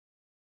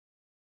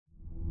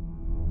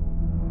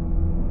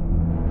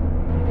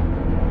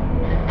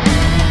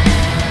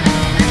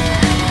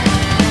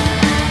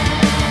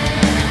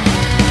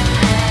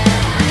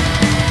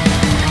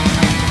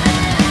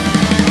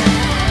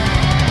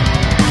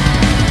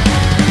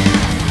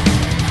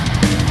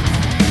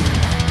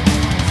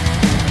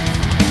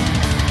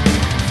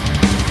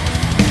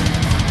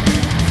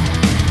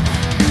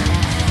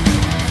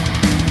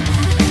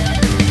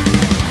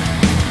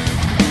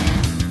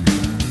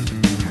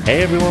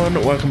Hey everyone,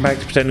 welcome back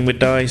to Pretending with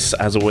Dice.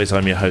 As always,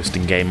 I'm your host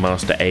and game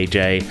master,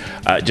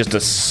 AJ. Just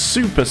a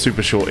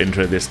super short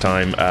intro this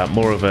time.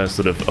 More of a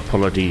sort of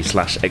apology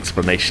 /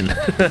 explanation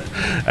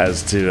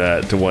as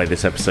to why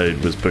this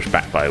episode was pushed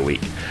back by a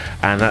week.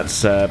 And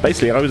that's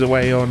basically, I was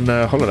away on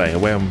holiday,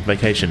 away on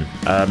vacation.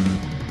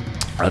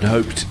 I'd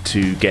hoped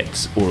to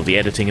get all of the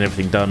editing and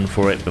everything done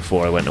for it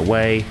before I went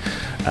away,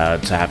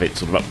 to have it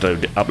sort of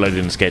uploaded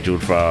and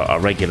scheduled for our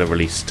regular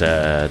release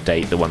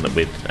date, the one that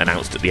we'd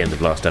announced at the end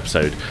of last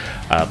episode,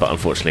 but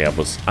unfortunately I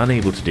was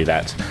unable to do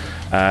that.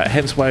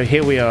 Hence why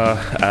here we are,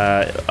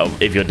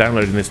 if you're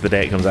downloading this the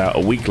day it comes out,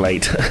 a week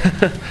late.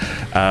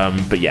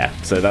 But yeah,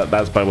 so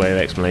that's by way of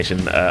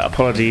explanation.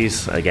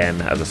 Apologies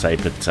again, as I say,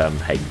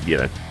 but hey, you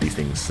know, these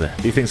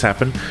things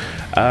happen.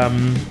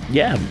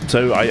 Yeah,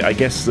 so I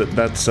guess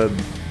that's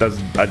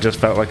I just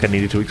felt like I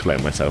needed to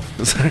explain myself.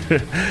 So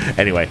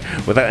anyway,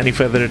 without any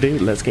further ado,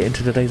 let's get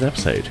into today's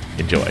episode.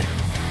 Enjoy.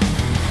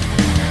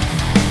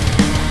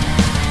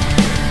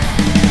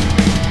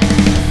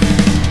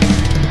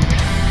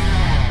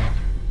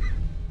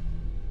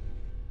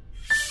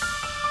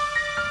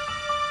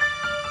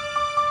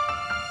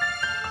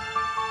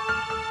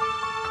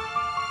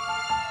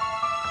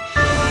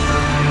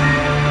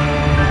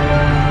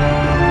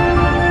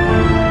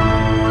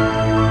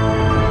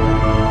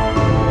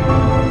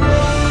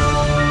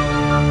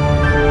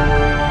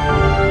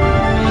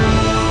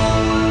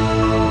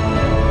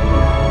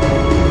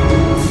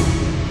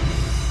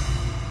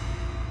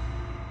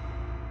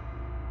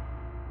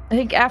 I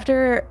think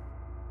after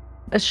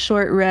a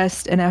short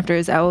rest and after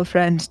his owl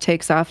friend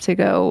takes off to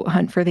go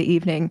hunt for the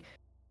evening,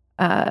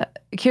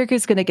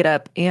 Kiriku's going to get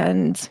up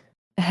and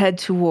head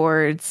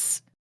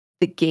towards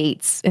the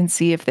gates and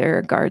see if there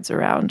are guards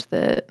around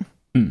that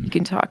you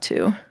can talk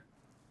to.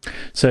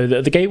 So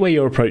the gateway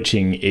you're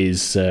approaching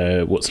is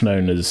what's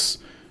known as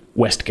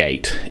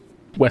Westgate.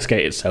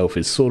 Westgate itself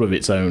is sort of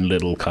its own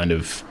little kind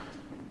of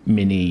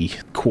mini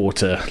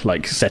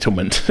quarter-like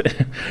settlement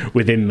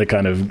within the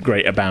kind of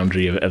greater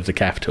boundary of the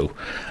capital.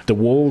 The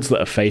walls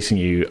that are facing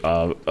you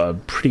are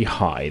pretty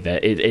high.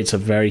 It's a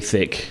very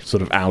thick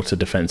sort of outer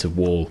defensive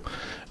wall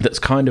that's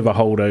kind of a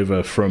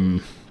holdover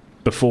from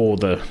before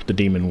the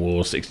Demon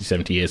War 60,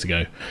 70 years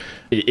ago.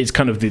 It's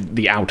kind of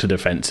the outer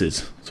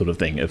defences sort of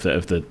thing of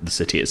the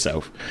city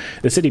itself.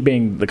 The city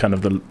being the kind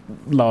of the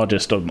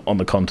largest on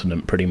the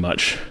continent, pretty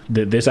much.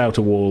 This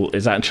outer wall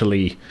is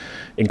actually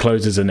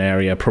encloses an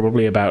area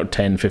probably about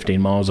 10,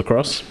 15 miles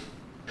across.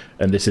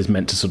 And this is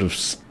meant to sort of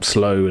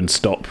slow and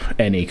stop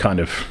any kind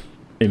of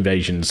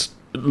invasions,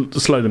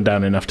 slow them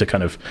down enough to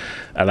kind of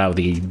allow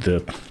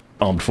the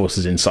armed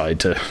forces inside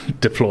to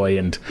deploy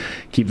and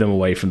keep them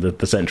away from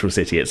the central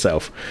city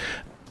itself.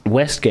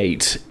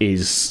 Westgate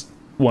is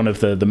one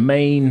of the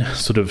main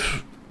sort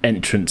of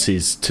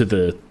entrances to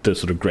the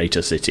sort of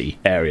greater city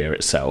area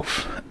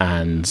itself,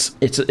 and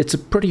it's a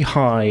pretty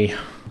high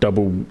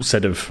double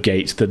set of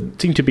gates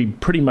that seem to be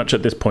pretty much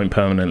at this point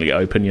permanently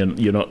open.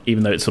 You're not,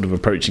 even though it's sort of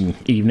approaching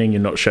evening,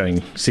 you're not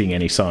seeing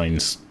any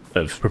signs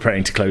of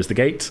preparing to close the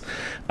gates.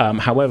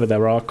 However,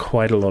 there are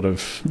quite a lot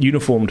of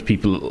uniformed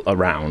people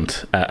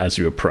around as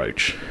you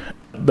approach.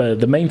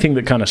 The main thing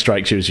that kind of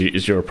strikes you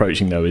as you're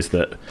approaching, though, is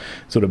that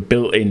sort of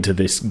built into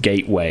this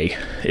gateway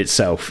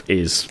itself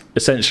is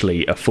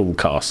essentially a full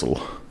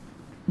castle.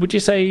 Would you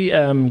say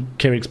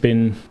Kirik's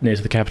been near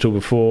to the capital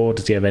before?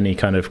 Does he have any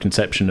kind of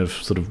conception of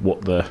sort of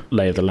what the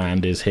lay of the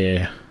land is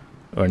here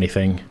or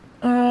anything?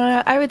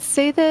 I would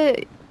say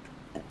that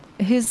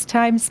his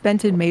time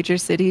spent in major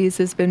cities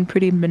has been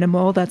pretty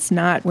minimal. That's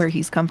not where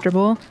he's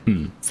comfortable.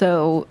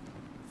 So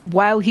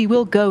while he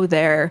will go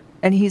there,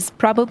 and he's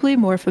probably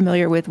more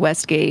familiar with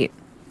Westgate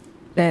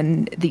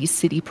than the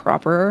city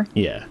proper.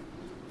 Yeah.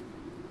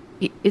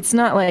 It's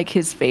not like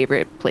his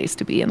favorite place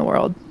to be in the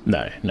world.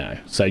 No.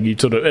 So you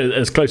sort of,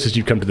 as close as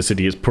you've come to the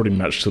city is pretty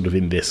much sort of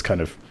in this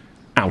kind of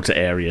outer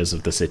areas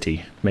of the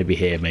city. Maybe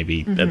here,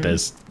 maybe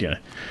there's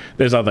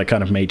other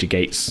kind of major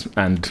gates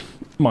and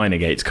minor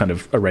gates kind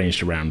of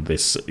arranged around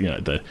this,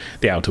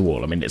 the outer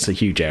wall. I mean, it's a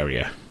huge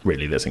area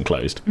really that's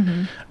enclosed.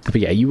 But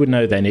yeah, you would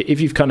know then, if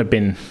you've kind of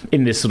been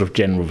in this sort of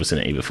general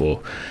vicinity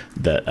before,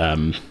 that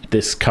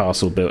this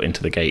castle built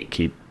into the gate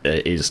keep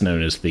is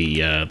known as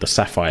the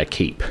Sapphire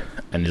Keep,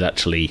 and is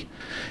actually,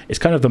 it's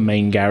kind of the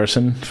main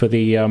garrison for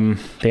the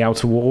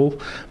outer wall,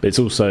 but it's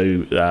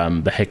also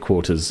the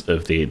headquarters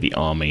of the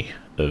army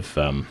of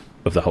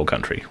the whole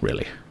country,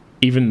 really.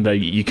 Even though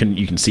you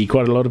can see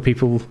quite a lot of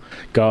people,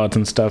 guards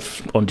and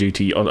stuff, on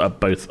duty on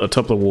both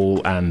atop the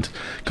wall and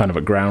kind of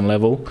at ground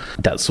level,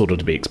 that's sort of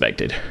to be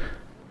expected.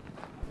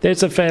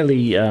 There's a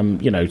fairly,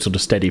 sort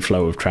of steady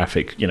flow of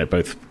traffic,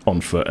 both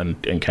on foot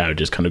and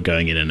carriages kind of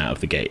going in and out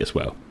of the gate as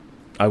well.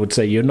 I would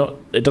say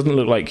it doesn't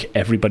look like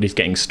everybody's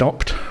getting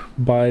stopped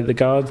by the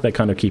guards. They're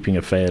kind of keeping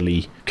a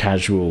fairly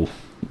casual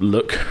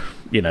look.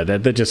 They're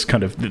just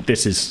kind of,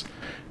 this is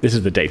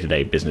the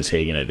day-to-day business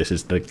here. This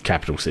is the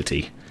capital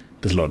city.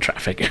 There's a lot of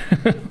traffic,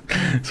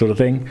 sort of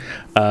thing.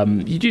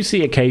 You do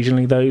see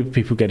occasionally, though,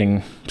 people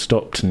getting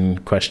stopped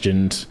and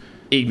questioned.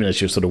 even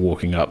as you're sort of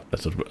walking up,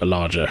 there's sort of a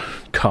larger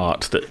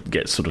cart that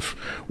gets sort of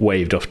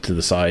waved off to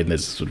the side, and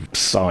there's a sort of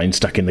sign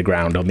stuck in the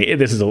ground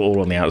this is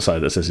all on the outside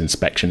that says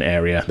inspection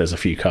area. There's a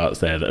few carts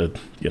there that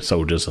your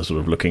soldiers are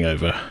sort of looking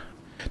over.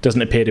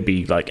 Doesn't appear to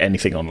be like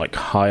anything on like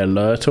high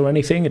alert or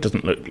anything. It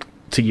doesn't look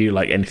to you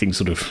like anything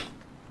sort of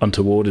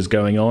untoward is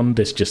going on.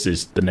 This just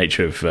is the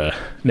nature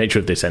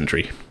of this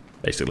entry,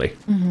 basically.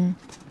 Mm-hmm.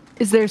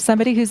 Is there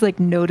somebody who's like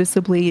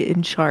noticeably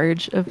in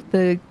charge of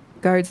the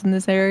guards in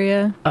this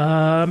area?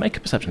 Make a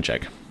perception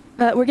check.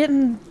 We're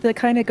getting the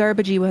kind of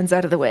garbagey ones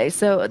out of the way,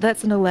 so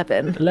that's an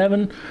 11.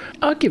 11?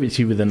 I'll give it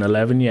to you with an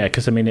 11, yeah,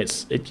 because, I mean,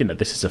 this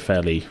is a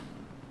fairly...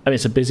 I mean,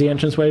 it's a busy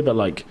entranceway, but,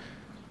 like,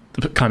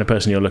 the kind of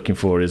person you're looking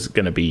for is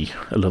going to be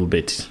a little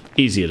bit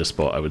easier to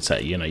spot, I would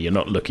say. You know, you're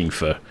not looking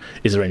for,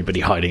 is there anybody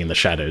hiding in the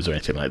shadows or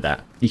anything like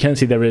that. You can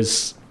see there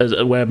is,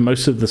 where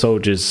most of the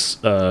soldiers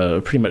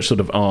pretty much sort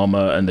of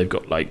armour, and they've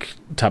got, like,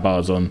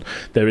 tabards on.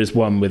 There is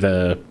one with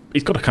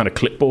he's got a kind of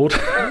clipboard,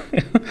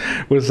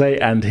 we'll say,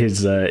 and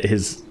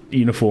his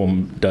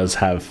uniform does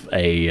have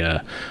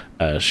a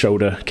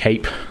shoulder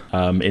cape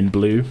in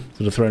blue,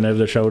 sort of thrown over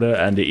the shoulder,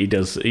 and he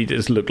does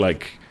look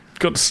like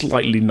got a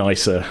slightly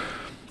nicer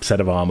set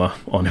of armor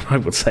on him, I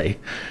would say,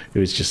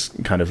 who is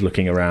just kind of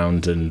looking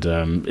around and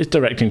is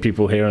directing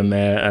people here and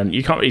there, and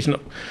he's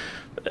not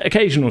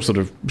occasional sort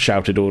of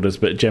shouted orders,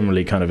 but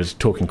generally kind of is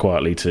talking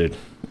quietly to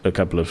a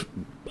couple of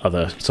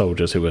other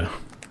soldiers who were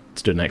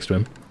stood next to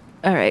him.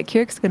 All right,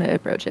 Kirk's going to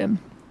approach him.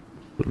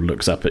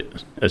 Looks up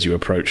as you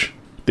approach.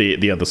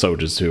 The other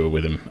soldiers who are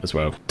with him as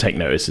well take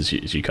notice as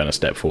you kind of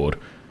step forward.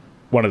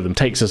 One of them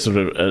takes a sort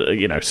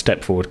of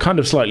step forward, kind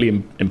of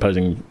slightly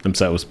imposing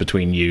themselves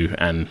between you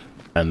and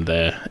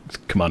their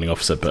commanding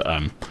officer, but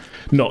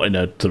not in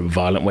a sort of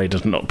violent way.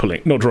 Not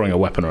drawing a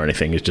weapon or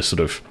anything. Is just sort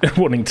of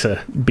wanting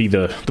to be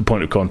the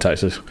point of contact.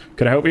 Says,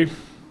 "Can I help you?"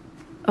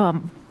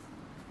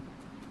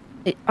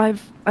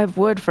 I've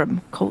word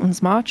from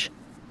Colton's March.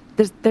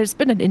 There's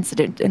been an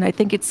incident, and I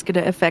think it's going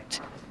to affect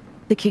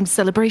the King's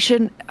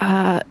celebration.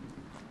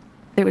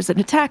 There was an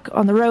attack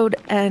on the road,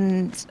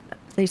 and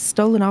they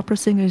stole an opera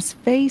singer's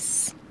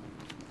face.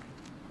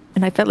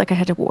 And I felt like I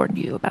had to warn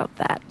you about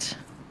that.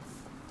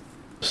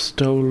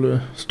 Stole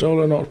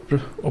an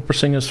opera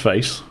singer's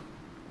face?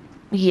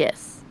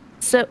 Yes.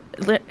 So,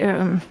 let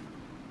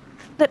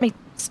me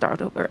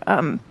start over.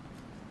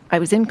 I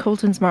was in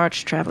Colton's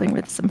March traveling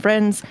with some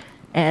friends,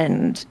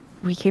 and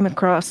we came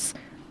across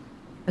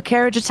a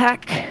carriage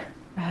attack.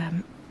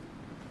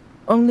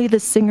 Only the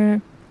singer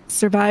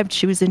survived.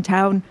 She was in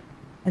town.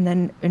 And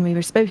then when we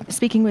were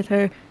speaking with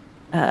her,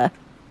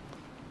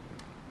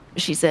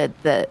 she said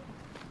that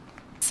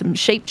some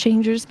shape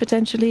changers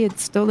potentially had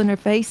stolen her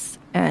face,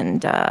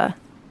 and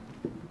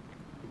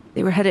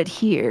they were headed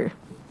here.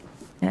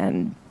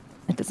 And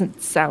it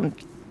doesn't sound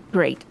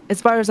great.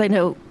 As far as I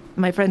know,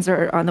 my friends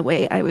are on the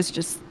way. I was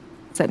just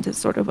sent as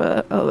sort of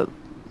a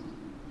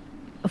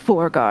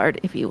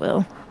foreguard, if you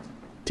will.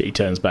 He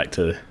turns back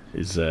to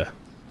his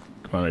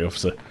commanding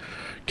officer.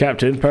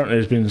 Captain, apparently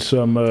there's been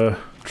some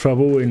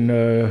trouble in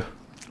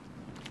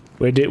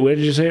where did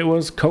you say it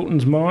was?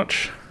 Colton's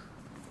March?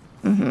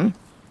 Mm-hmm.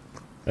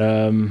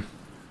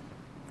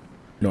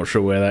 Not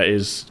sure where that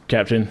is,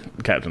 Captain.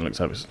 The captain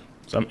looks up.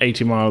 Some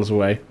 80 miles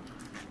away.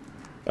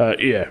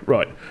 Yeah,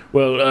 right.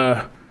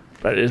 Well,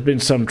 there's been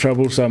some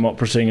trouble. Some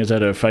opera singers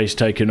had her face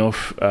taken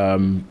off.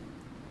 This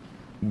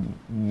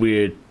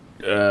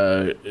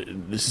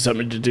is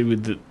something to do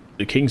with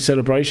the King's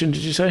celebration,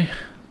 did you say?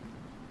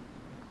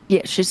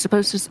 Yeah, she's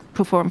supposed to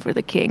perform for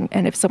the King,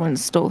 and if someone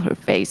stole her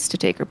face to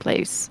take her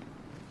place,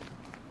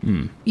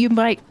 you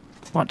might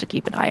want to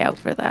keep an eye out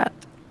for that.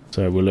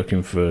 So we're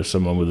looking for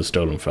someone with a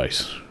stolen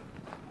face.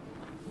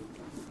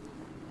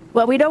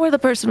 Well, we know where the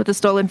person with the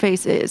stolen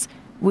face is.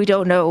 We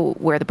don't know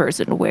where the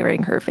person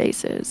wearing her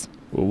face is.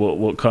 Well,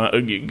 what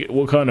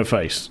kind of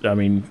face? I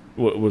mean,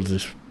 what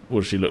does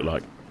she look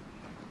like?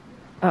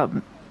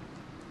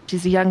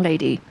 She's a young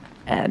lady,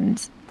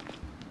 and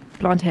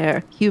blonde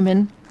hair,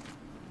 human,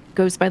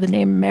 goes by the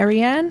name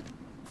Marianne.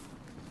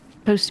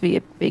 Supposed to be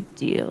a big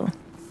deal.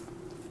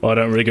 I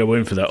don't really go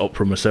in for that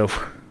opera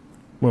myself.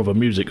 More of a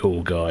music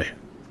hall guy.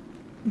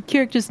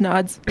 Kirik just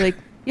nods, like,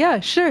 yeah,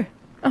 sure.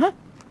 Uh-huh.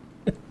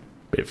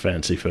 Bit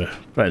fancy for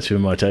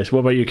my taste.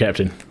 What about you,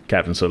 Captain?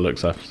 Captain sort of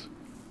looks up.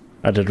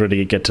 I didn't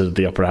really get to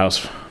the opera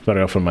house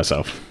very often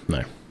myself.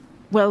 No.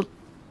 Well,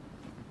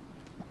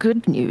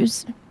 good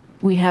news.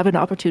 We have an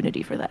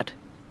opportunity for that.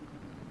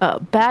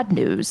 Bad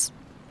news.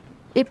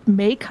 It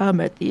may come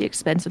at the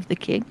expense of the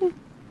King.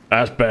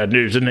 That's bad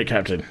news, isn't it,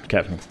 Captain?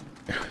 Captain.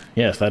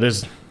 Yes, that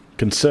is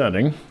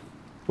concerning.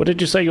 What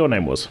did you say your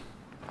name was?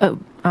 Oh,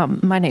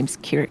 my name's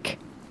Kirik.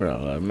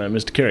 Well,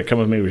 Mr. Kirik, come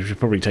with me. We should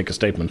probably take a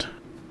statement.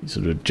 He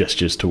sort of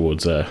gestures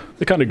towards the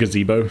kind of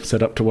gazebo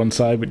set up to one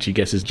side, which he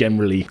guesses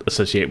generally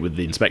associate with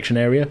the inspection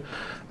area.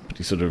 But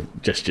he sort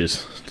of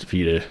gestures for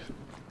you to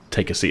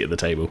take a seat at the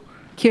table.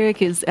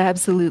 Kirik is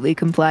absolutely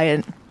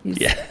compliant.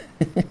 Yeah.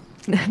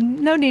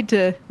 No need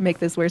to make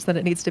this worse than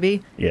it needs to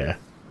be. Yeah.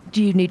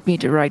 Do you need me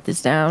to write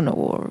this down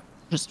or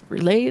just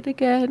relay it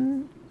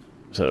again?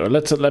 So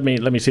let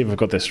me see if I've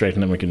got this straight,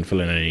 and then we can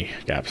fill in any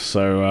gaps.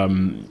 So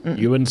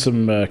you and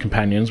some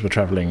companions were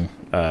travelling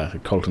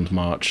Colton's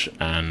March,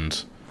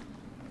 and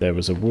there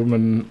was a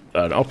woman,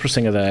 an opera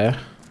singer there,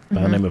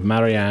 by the name of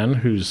Marianne,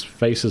 whose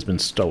face has been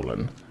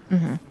stolen,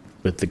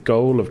 with the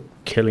goal of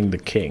killing the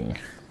king.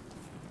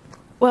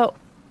 Well,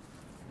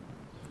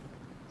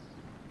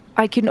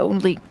 I can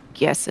only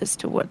guess as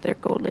to what their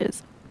goal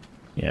is.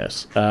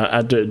 Yes.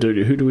 Who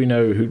do we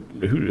know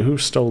who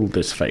stole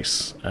this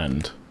face,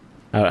 and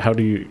how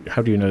do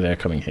you know they're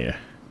coming here?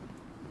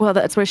 Well,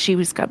 that's where she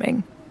was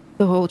coming.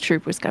 The whole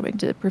troop was coming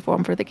to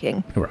perform for the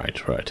king.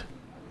 Right.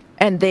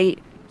 And they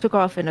took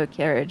off in a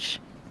carriage,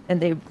 and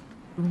they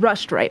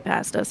rushed right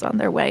past us on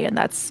their way, and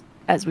that's,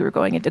 as we were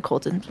going into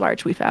Colton's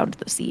March, we found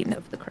the scene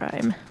of the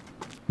crime.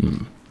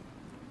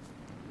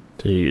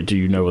 Do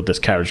you know what this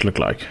carriage looked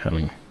like? I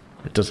mean,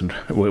 it doesn't...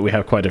 We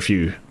have quite a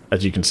few,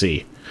 as you can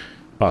see,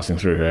 passing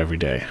through here every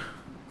day.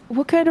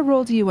 What kind of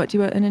roll do you want? Do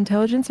you want an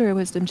intelligence or a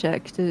wisdom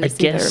check to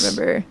see if I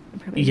remember?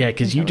 Yeah,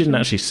 because you didn't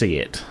actually see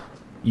it.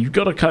 You've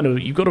got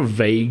a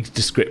vague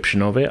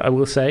description of it, I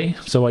will say.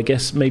 So I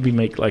guess maybe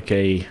make like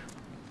a...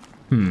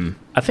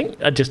 I think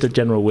just a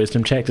general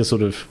wisdom check to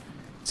sort of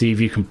see if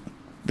you can...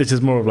 This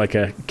is more of like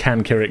a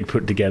can Kirik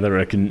put together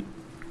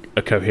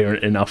a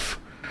coherent enough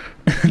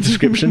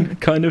description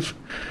kind of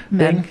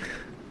thing.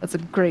 That's a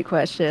great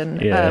question.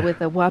 Yeah.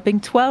 With a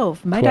whopping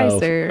 12. My 12.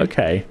 dice are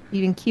okay.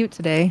 Eating cute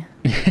today.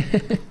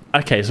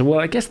 Okay, so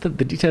I guess the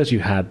details you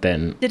had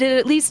then... Did it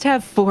at least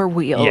have 4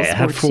 wheels? Yeah, it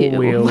had 4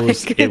 wheels.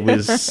 Like... It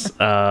was...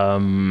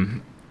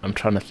 I'm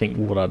trying to think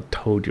what I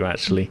told you,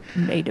 actually.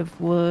 Made of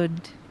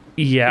wood.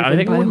 Yeah, I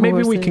think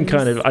maybe we can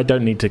kind of... I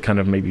don't need to kind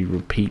of maybe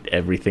repeat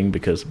everything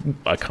because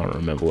I can't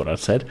remember what I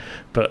said,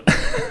 but...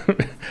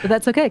 But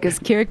that's okay, because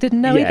Kirik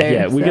didn't know either.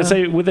 Yeah, we can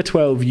say with a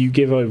 12, you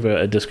give over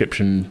a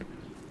description...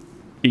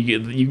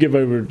 You give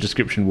over a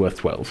description worth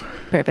 12.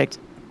 Perfect.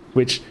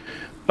 Which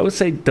I would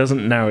say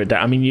doesn't narrow it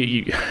down. I mean,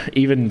 you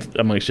even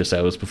amongst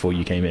yourselves before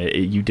you came here,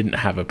 you didn't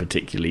have a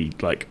particularly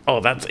like,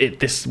 oh, that's it.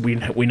 This we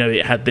know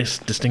it had this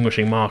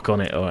distinguishing mark on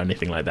it or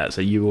anything like that.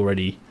 So you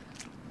already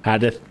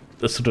had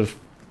a sort of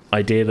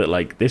idea that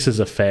like this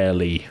is a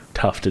fairly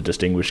tough to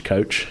distinguish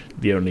coach.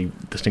 The only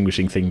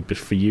distinguishing thing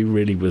for you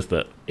really was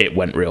that it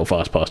went real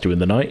fast past you in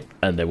the night,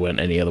 and there weren't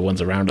any other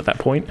ones around at that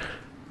point.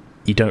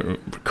 You don't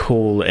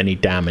recall any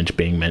damage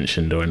being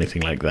mentioned or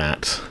anything like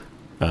that,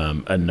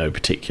 and no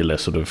particular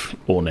sort of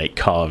ornate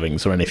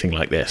carvings or anything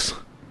like this.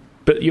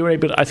 But you're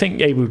able, I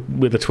think,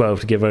 with a 12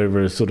 to give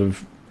over a sort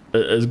of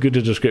as good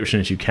a description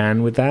as you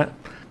can with that.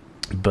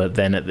 But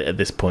then at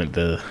this point,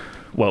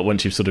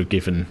 once you've sort of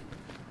given,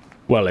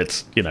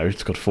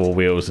 it's got 4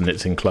 wheels and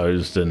it's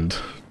enclosed and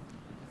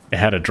it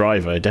had a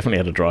driver. It definitely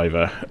had a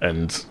driver,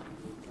 and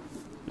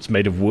it's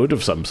made of wood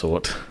of some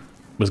sort.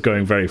 Was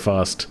going very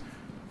fast.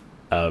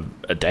 A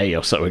day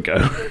or so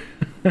ago,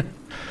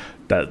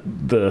 that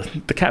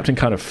the captain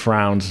kind of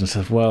frowns and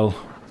says, well,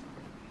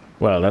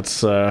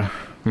 that's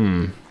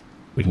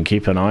we can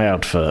keep an eye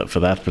out for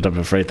that, but I'm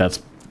afraid that's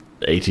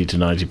 80 to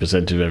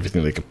 90% of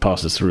everything that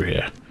passes through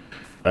here,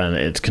 and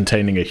it's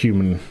containing a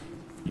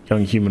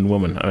young human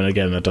woman. I mean,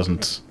 again,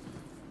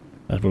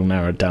 that will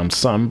narrow it down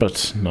some,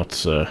 but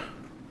not a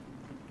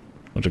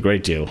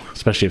great deal,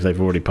 especially if they've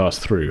already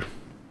passed through.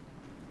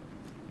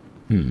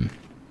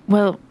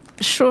 Well,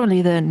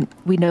 surely then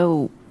we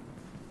know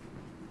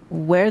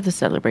where the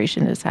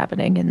celebration is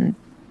happening, and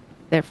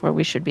therefore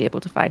we should be able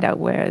to find out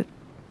where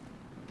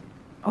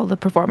all the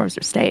performers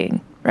are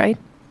staying, right?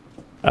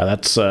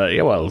 That's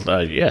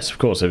yes, of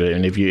course.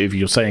 And if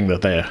you're saying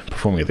that they're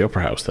performing at the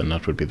Opera House, then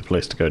that would be the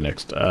place to go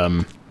next.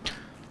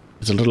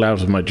 It's a little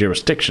out of my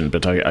jurisdiction,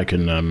 but I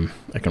can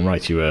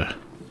write you a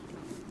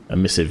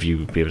missive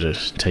you'd be able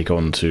to take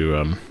on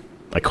to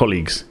my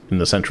colleagues in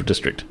the Central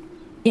District.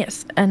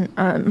 Yes, and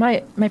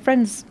my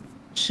friends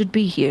should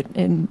be here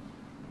in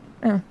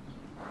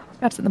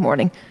perhaps in the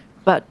morning,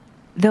 but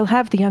they'll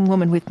have the young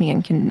woman with me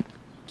and can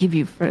give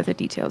you further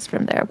details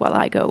from there while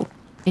I go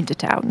into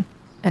town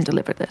and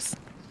deliver this.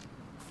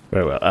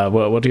 Very well.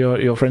 What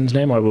are your friend's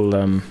name?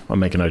 I'll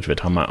make a note of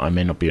it. I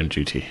may not be on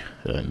duty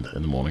in the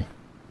morning.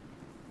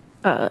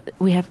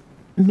 We have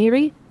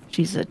Miri,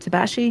 she's a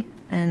Tabashi,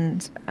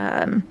 and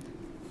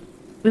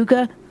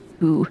Uga,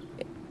 who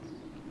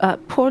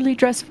poorly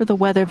dressed for the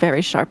weather,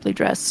 very sharply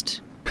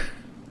dressed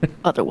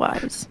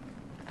otherwise.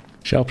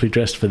 Sharply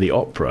dressed for the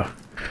opera.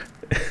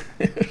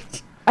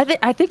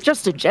 I think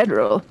just in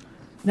general.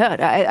 No,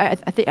 I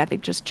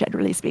think just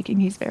generally speaking,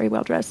 he's very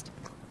well dressed.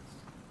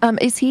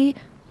 Is he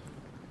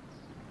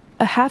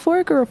a half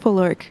orc or a full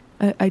orc?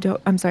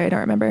 I'm sorry, I don't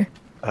remember.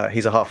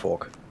 He's a half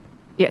orc.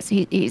 Yes,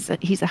 he's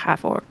a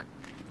half orc.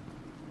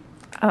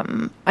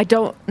 I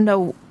don't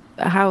know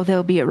how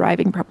they'll be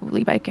arriving,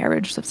 probably by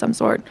carriage of some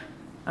sort.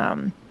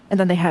 And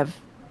then they have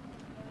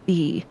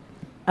the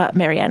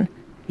Marianne,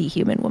 the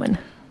human woman.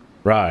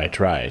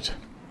 Right.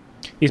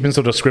 He's been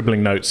sort of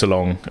scribbling notes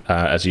along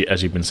as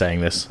you've been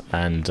saying this,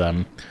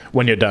 and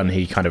when you're done,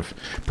 he kind of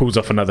pulls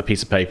off another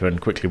piece of paper and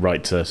quickly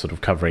writes a sort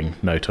of covering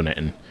note on it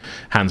and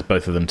hands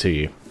both of them to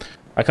you.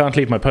 I can't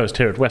leave my post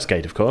here at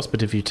Westgate, of course,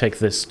 but if you take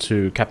this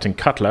to Captain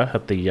Cutler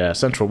at the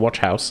Central Watch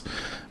House,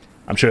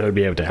 I'm sure he'll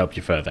be able to help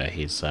you further.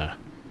 He's a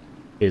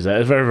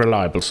very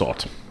reliable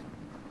sort.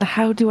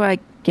 How do I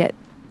get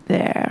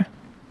there?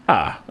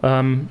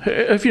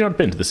 Have you not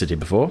been to the city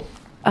before?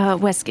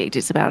 Westgate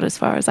is about as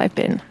far as I've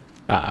been.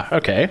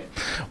 Okay.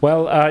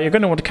 Well, you're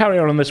going to want to carry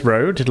on this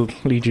road. It'll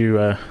lead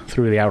you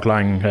through the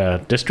outlying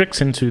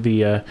districts into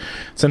the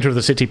centre of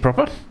the city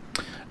proper.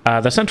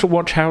 The Central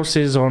Watch House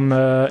is on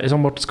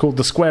what's called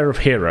the Square of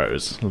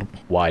Heroes. A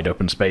wide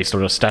open space,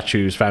 lot of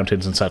statues,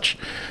 fountains and such.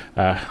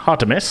 Hard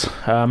to miss.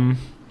 In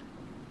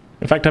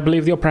fact, I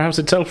believe the Opera House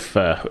itself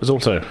was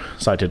also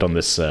sited on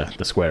this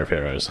the Square of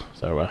Heroes.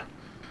 So,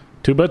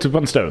 two birds with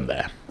one stone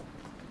there.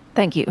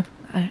 Thank you.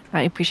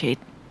 I appreciate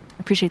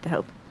the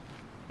help.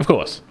 Of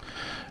course.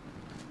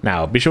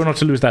 Now, be sure not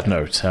to lose that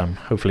note.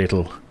 Hopefully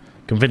it'll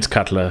convince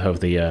Cutler of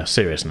the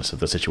seriousness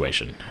of the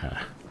situation.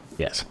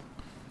 Yes.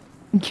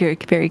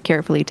 Kirik very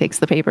carefully takes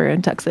the paper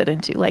and tucks it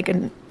into, like,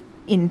 an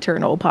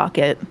internal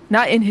pocket.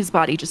 Not in his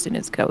body, just in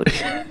his coat.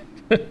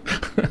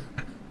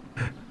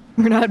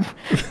 We're not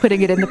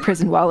putting it in the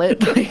prison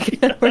wallet. Like,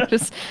 we're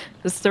just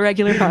a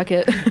regular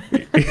pocket.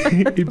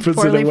 He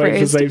puts it away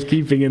for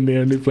safekeeping in the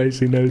only place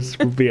he knows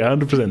will be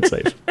 100%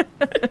 safe.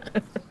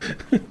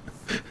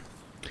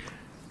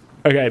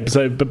 Okay,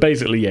 but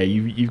basically, yeah,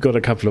 you've got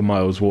a couple of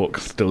miles walk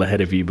still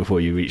ahead of you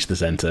before you reach the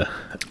centre,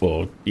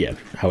 or, yeah,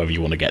 however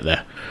you want to get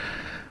there.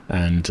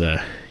 And,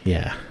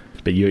 yeah,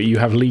 but you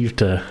have leave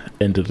to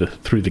enter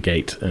through the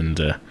gate and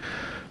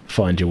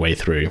find your way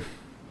through.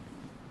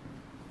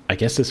 I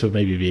guess this would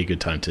maybe be a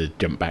good time to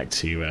jump back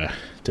to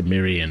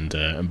Miri and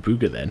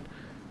Booga then.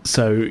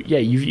 So yeah,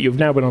 you've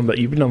now been on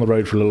the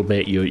road for a little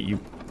bit. You're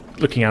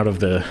looking out of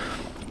the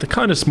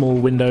kind of small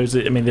windows.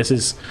 I mean, this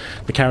is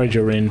the carriage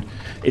you're in.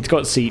 It's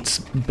got seats,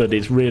 but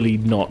it's really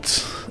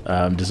not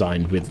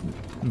designed with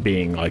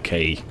being like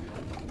a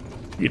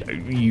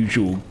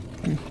usual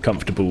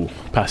comfortable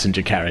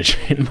passenger carriage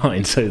in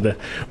mind. So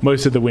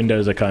most of the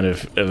windows are kind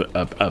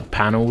of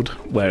panelled,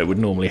 where it would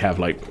normally have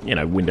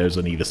windows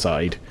on either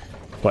side,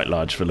 quite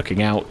large for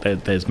looking out.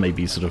 There's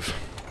maybe sort of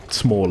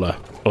smaller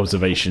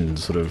observation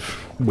sort of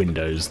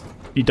windows.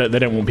 They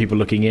don't want people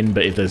looking in,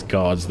 but if there's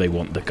guards, they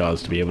want the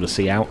guards to be able to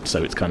see out.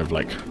 So it's kind of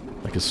like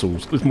a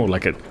it's more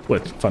like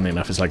funny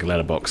enough, it's like a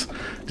letterbox,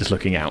 just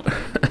looking out.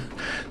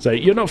 So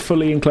you're not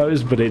fully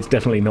enclosed, but it's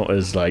definitely not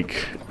as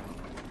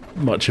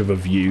much of a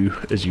view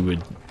as you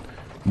would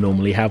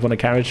normally have on a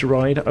carriage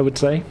ride, I would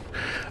say.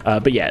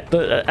 But yeah,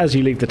 as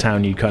you leave the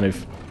town, you kind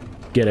of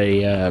get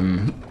a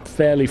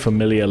fairly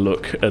familiar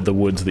look at the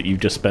woods that you've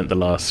just spent the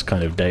last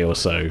kind of day or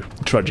so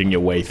trudging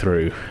your way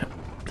through.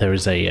 There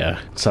is a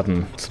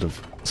sudden sort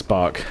of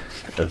spark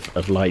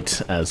of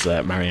light as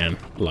Marianne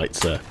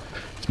lights a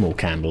small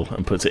candle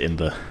and puts it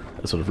in a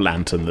sort of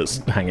lantern that's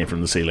hanging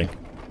from the ceiling.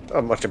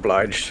 I'm much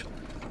obliged.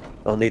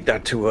 I'll need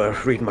that to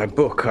read my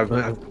book.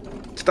 I'm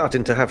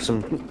starting to have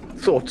some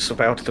thoughts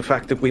about the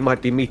fact that we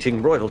might be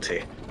meeting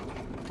royalty.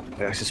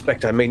 I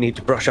suspect I may need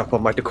to brush up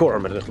on my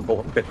decorum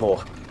a bit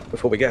more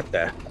before we get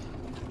there.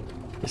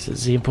 This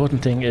is the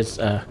important thing is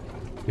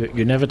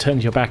you never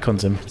turn your back on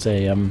them.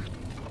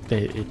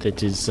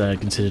 It is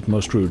considered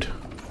most rude.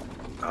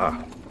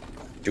 Ah,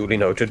 duly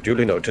noted,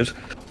 duly noted.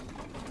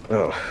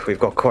 Oh, we've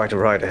got quite a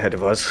ride ahead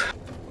of us.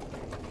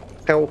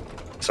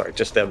 Sorry,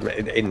 just out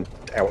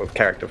of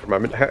character for a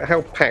moment.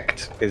 How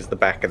packed is the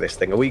back of this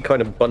thing? Are we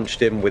kind of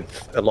bunched in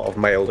with a lot of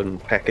mail and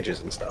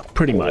packages and stuff?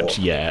 Pretty much,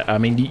 yeah. I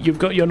mean, you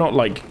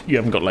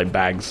haven't got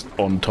bags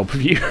on top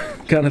of you,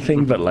 kind of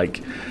thing. But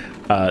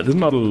there's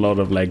not a lot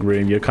of leg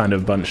room. You're kind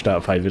of bunched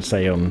up, I would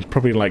say, on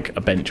probably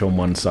a bench on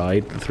one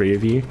side, the three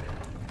of you,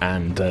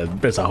 and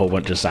there's a whole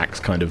bunch of sacks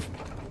kind of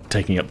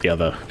taking up the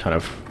other kind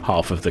of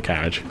half of the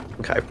carriage.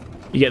 Okay.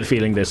 You get the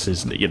feeling this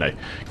is,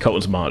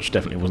 Colton's March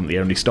definitely wasn't the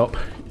only stop,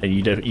 and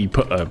you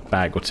put a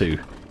bag or two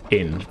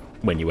in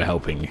when you were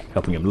helping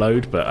him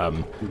load, but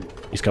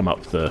he's come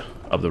up the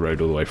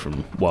road all the way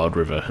from Wild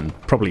River and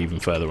probably even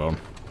further on.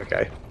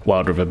 Okay.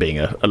 Wild River being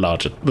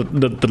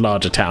the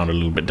larger town a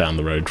little bit down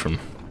the road from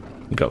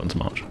Colton's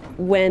March.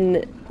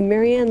 When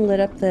Marianne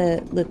lit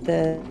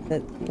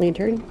the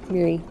lantern,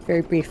 Miri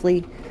very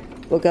briefly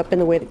woke up in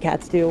the way that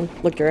cats do,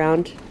 looked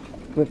around,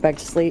 went back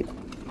to sleep.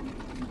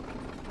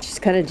 She's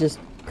kind of just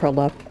curled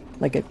up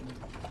like a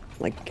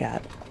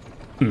cat.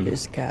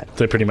 Just a cat.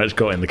 So pretty much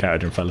got in the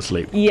carriage and fell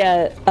asleep.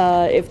 Yeah,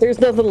 if there's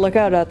nothing to look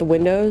out the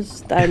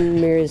windows, then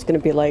Miri's going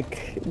to be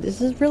like,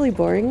 this is really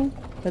boring.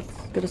 Let's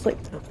go to sleep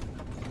now.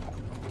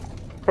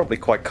 Probably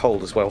quite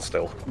cold as well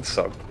still,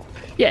 so...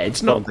 Yeah,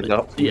 it's not...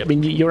 Yeah, I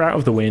mean, you're out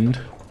of the wind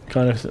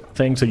kind of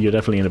thing, so you're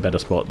definitely in a better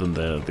spot than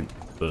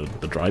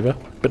the driver.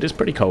 But it's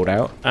pretty cold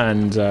out,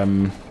 and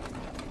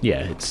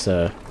yeah, it's...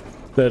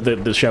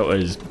 The shelter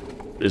is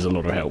a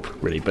lot of help,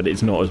 really, but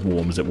it's not as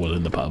warm as it was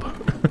in the pub.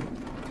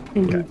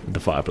 Yeah, the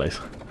fireplace.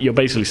 You're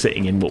basically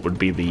sitting in what would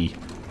be the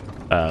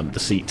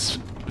seats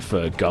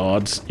for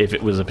guards if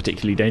it was a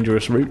particularly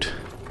dangerous route,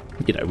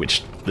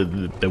 which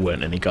there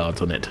weren't any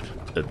guards on it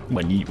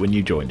when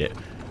you joined it.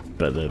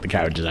 but the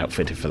carriage is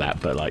outfitted for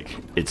that. But like,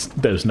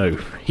 there's no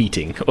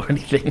heating or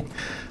anything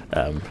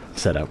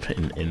set up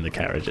in the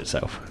carriage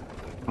itself.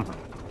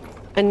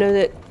 I know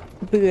that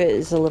Booga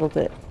was a little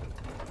bit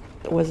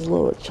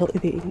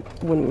chilly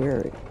when we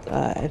were,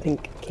 I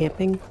think,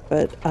 camping,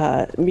 but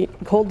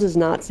cold does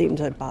not seem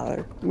to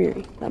bother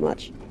Miri that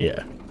much.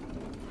 Yeah.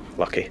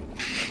 Lucky.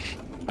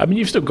 I mean,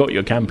 you've still got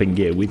your camping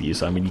gear with you,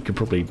 so I mean, you could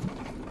probably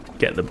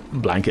get the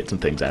blankets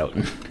and things out.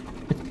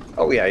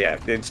 Oh, yeah.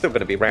 It's still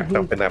going to be wrapped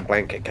up in that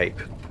blanket cape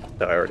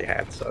that I already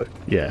had, so...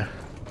 Yeah.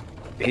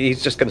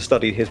 He's just going to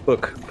study his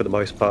book for the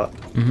most part.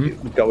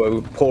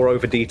 Pour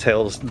over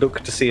details, look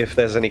to see if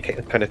there's any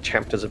kind of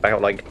chapters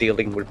about, like,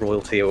 dealing with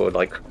royalty or,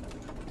 like,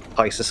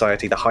 high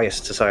society, the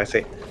highest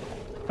society.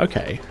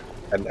 Okay.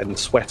 And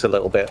sweat a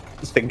little bit,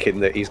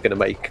 thinking that he's going to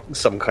make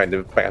some kind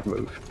of bad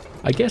move.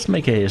 I guess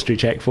make a history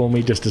check for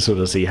me, just to sort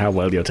of see how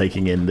well you're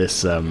taking in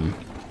this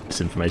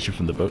information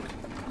from the book.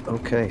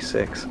 Okay,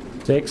 6.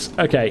 6?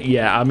 Okay,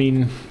 yeah, I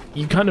mean,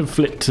 you kind of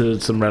flip to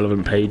some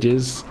relevant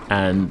pages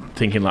and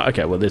thinking like,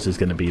 okay, well, this is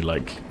going to be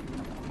like,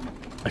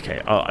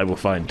 okay, I will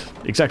find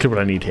exactly what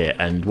I need here.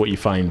 And what you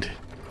find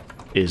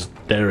is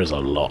there is a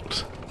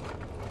lot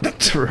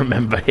to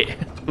remember here.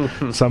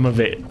 Some of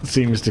it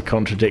seems to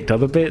contradict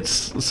other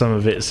bits. Some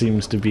of it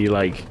seems to be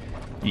like,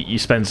 you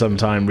spend some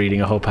time reading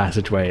a whole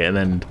passageway and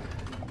then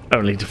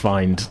only to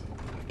find,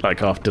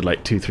 like, after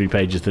like 2-3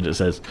 pages that it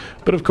says,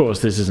 but of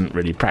course this isn't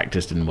really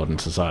practiced in modern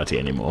society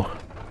anymore.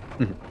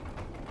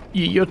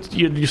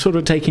 You're sort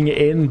of taking it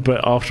in, but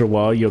after a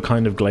while you're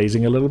kind of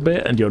glazing a little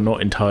bit and you're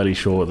not entirely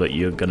sure that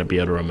you're going to be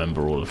able to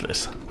remember all of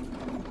this.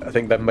 I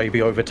think that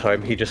maybe over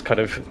time he just kind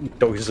of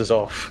dozes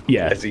off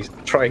as he's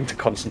trying to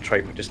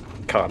concentrate but just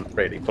can't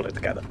really pull it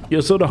together.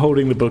 You're sort of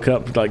holding the book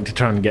up like to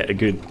try and get a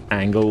good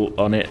angle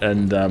on it,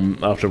 and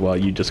after a while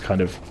you just kind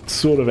of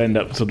sort of end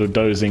up sort of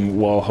dozing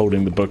while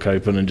holding the book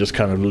open and just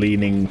kind of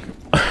leaning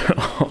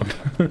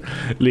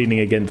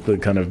against the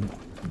kind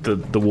of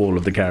the wall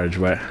of the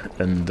carriageway,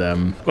 and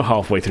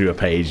halfway through a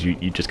page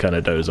you just kind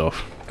of doze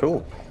off.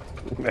 Cool.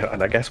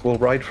 And I guess we'll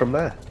ride from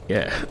there.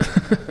 Yeah.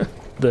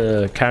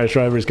 The carriage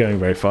driver is going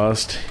very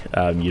fast.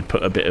 You'd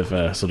put a bit of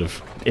a sort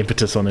of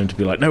impetus on him to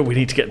be like, no, we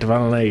need to get to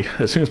Valenay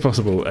as soon as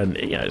possible. And,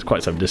 it's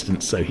quite some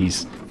distance, so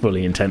he's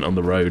fully intent on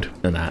the road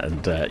and that.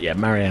 And,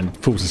 Marianne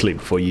falls asleep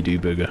before you do,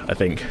 Booger, I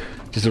think.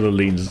 She sort of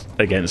leans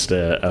against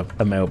a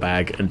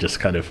mailbag and just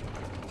kind of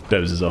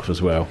dozes off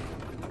as well.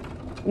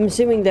 I'm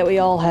assuming that we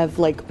all have,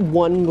 like,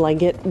 one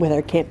blanket with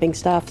our camping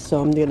stuff, so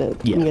I'm gonna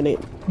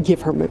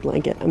give her my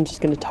blanket. I'm just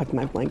gonna tuck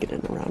my blanket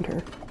in around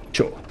her.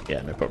 Sure.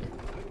 Yeah, no problem.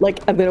 Like,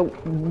 I'm gonna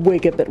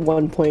wake up at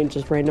one point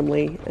just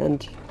randomly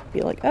and be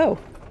like, oh,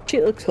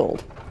 she looks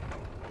cold.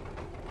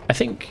 I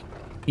think,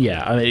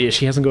 I mean,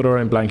 she hasn't got her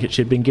own blanket.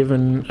 She'd been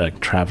given a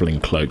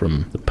travelling cloak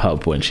from the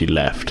pub when she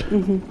left.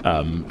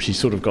 She's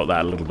sort of got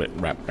that a little bit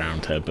wrapped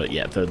around her, but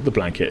the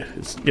blanket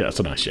is, it's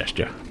a nice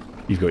gesture.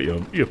 You've got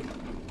your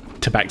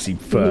tabaxi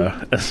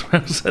fur as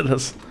well, so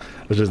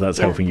that's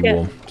helping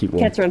you keep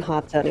warm. Cats are on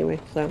hots anyway,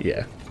 so.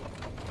 Yeah.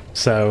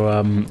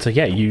 So,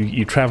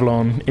 you travel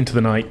on into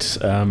the night,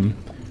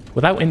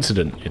 without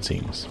incident, it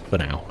seems, for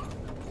now.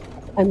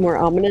 And more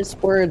ominous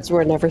words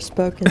were never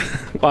spoken.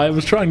 I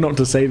was trying not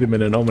to say them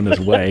in an ominous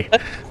way.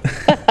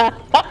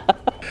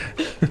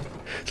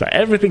 So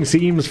everything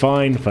seems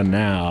fine for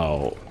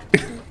now.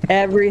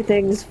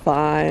 Everything's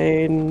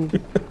fine.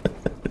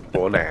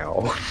 For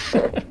now.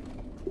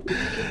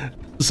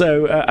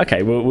 So,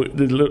 okay, well,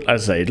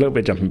 as I say, a little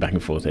bit jumping back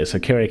and forth here. So,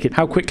 Kira,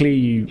 how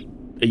quickly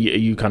are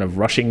you kind of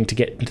rushing to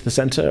get into the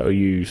centre, or are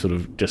you sort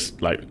of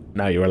just like,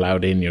 now you're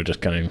allowed in, you're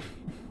just kind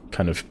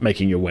of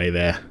making your way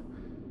there?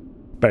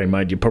 Bear in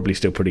mind, you're probably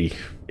still pretty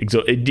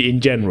in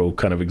general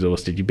kind of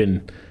exhausted. You've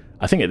been,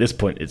 I think at this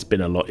point, it's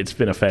been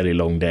a fairly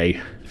long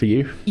day for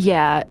you.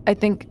 Yeah, I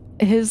think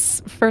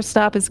his first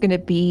stop is going to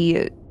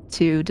be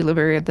to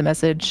deliver the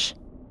message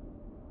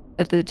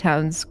at the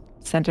town's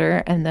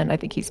center, and then I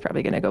think he's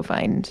probably going to go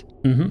find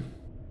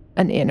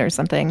an inn or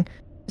something.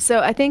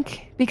 So I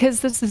think because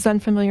this is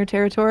unfamiliar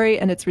territory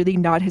and it's really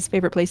not his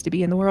favorite place to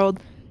be in the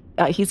world,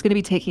 he's going to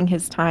be taking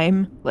his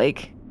time,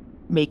 like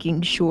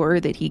making sure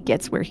that he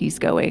gets where he's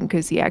going,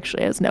 because he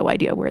actually has no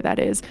idea where that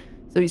is.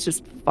 So he's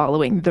just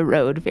following the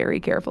road very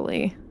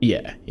carefully.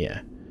 Yeah.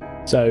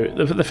 So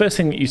the first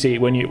thing that you see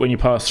when you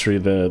pass through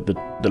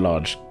the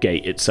large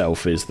gate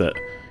itself is that,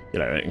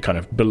 kind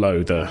of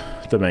below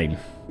the main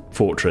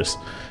fortress,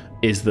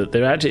 is that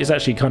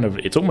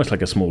it's almost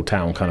like a small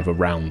town kind of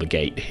around the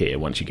gate here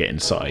once you get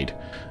inside.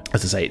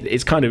 As I say,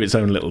 it's kind of its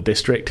own little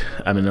district.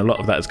 I mean, a lot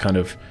of that is kind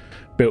of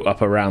built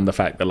up around the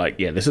fact that,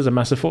 this is a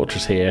massive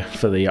fortress here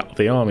for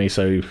the army,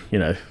 so,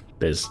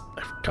 there's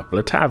a couple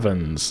of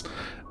taverns,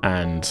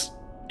 and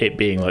it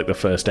being like the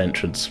first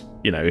entrance,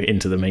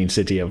 into the main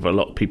city of a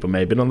lot of people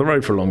may have been on the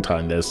road for a long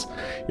time. There's,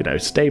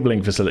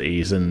 stabling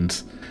facilities,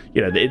 and,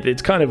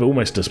 it's kind of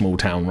almost a small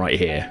town right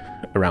here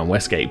around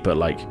Westgate, but,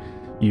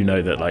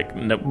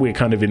 that we're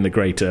kind of in the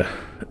greater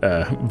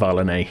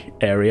Valenay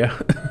area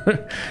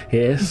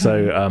here.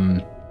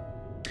 So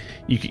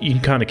you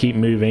can kind of keep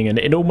moving, and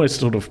it almost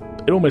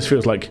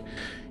feels like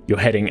you're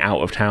heading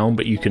out of town,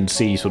 but you can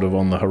see sort of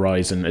on the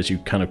horizon as you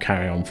kind of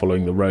carry on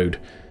following the road.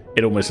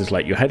 It almost is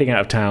like you're heading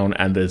out of town,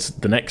 and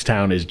the next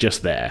town is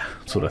just there,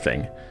 sort of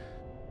thing.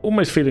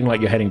 Almost feeling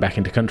like you're heading back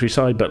into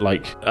countryside, but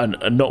like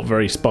a not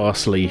very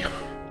sparsely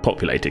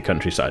populated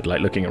countryside.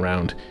 Like looking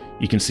around,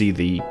 you can see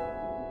the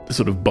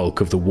sort of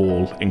bulk of the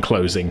wall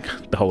enclosing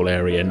the whole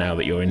area now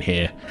that you're in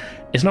here.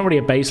 It's not really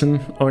a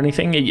basin or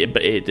anything,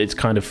 but it's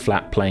kind of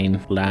flat plain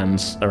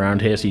lands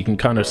around here, so you can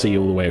kind of see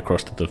all the way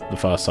across to the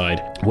far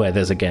side, where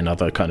there's again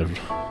other kind of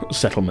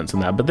settlements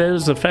and that, but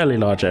there's a fairly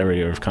large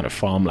area of kind of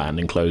farmland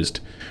enclosed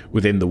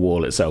within the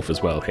wall itself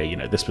as well here. You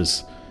know, this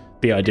was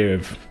the idea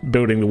of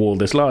building the wall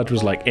this large,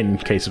 was like, in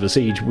case of a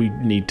siege, we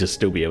need to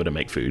still be able to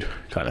make food,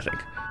 kind of thing.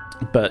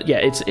 But yeah,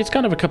 it's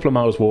kind of a couple of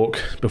miles walk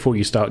before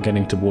you start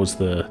getting towards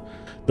the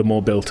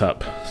more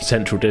built-up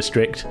central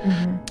district.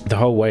 Mm-hmm. The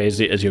whole way as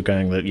you're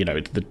going,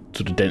 the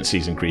sort of density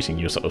is increasing.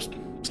 You sort of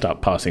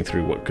start passing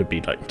through what could be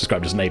like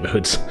described as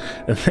neighborhoods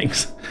and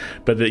things,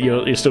 but that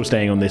you're still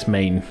staying on this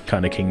main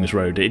kind of King's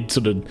Road. It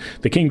sort of,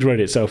 the King's Road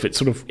itself,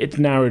 it's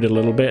narrowed a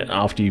little bit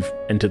after you've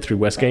entered through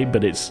Westgate,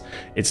 but it's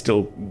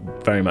still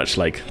very much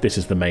like this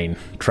is the main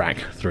track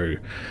through.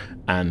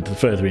 And the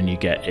further in you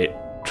get, it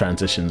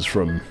transitions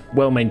from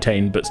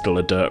well-maintained but still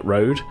a dirt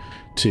road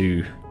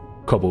to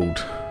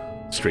cobbled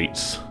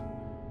streets,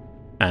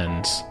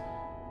 and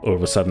all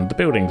of a sudden the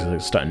buildings are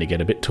starting to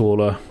get a bit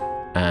taller,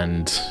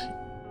 and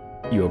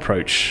you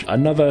approach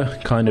another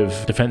kind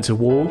of defensive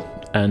wall,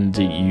 and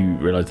you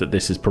realise that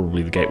this is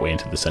probably the gateway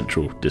into the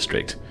central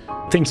district.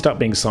 Things start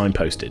being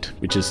signposted,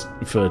 which is,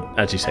 for,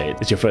 as you say,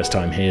 it's your first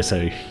time here,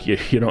 so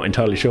you're not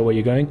entirely sure where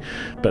you're going,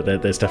 but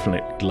there's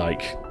definitely,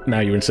 like,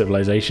 now you're in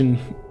civilization,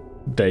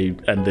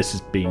 and this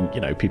is being,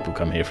 people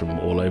come here from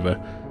all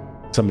over.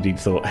 Somebody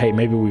thought, hey,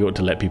 maybe we ought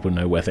to let people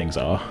know where things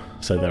are.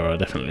 So there are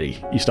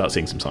definitely, you start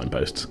seeing some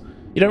signposts.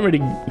 You don't really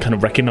kind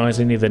of recognise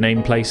any of the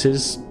name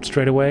places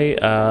straight away,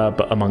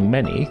 but among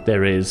many,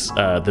 there is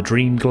the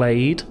Dream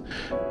Glade,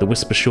 the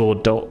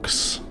Whispershore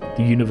Docks,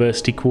 the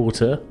University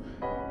Quarter,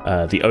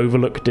 the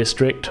Overlook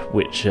District,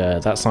 which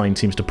that sign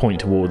seems to point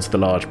towards the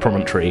large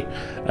promontory,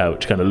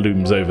 which kind of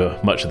looms over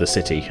much of the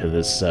city.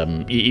 There's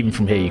even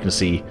from here you can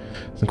see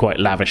some quite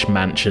lavish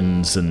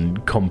mansions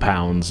and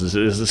compounds.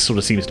 This sort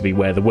of seems to be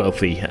where the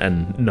wealthy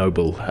and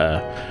noble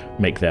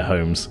make their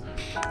homes.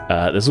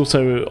 There's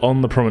also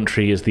on the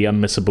promontory is the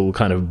unmissable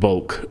kind of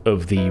bulk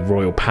of the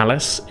royal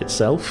palace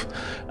itself,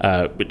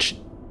 which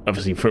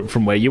obviously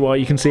from where you are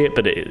you can see it,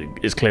 but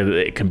it's clear that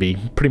it can be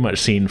pretty much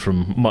seen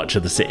from much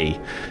of the city.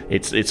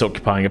 It's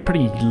occupying a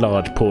pretty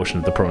large portion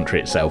of the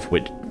promontory itself,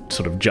 which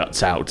sort of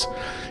juts out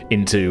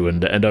into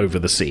and over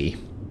the sea.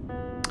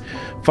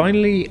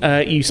 Finally,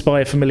 you spy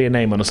a familiar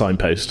name on a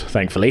signpost,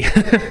 thankfully.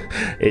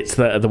 It's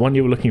the one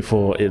you were looking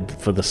for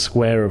the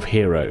Square of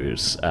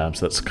Heroes, so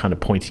that's kind of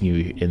pointing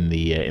you in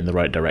the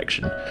right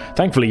direction.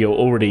 Thankfully, you're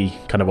already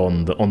kind of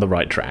on the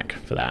right track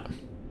for that.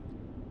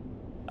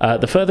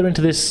 The further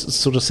into this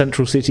sort of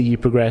central city you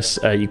progress,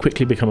 you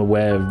quickly become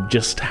aware of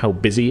just how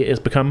busy it has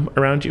become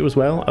around you as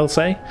well, I'll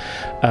say.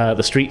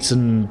 The streets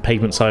and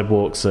pavement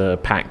sidewalks are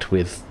packed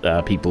with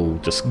people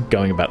just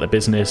going about their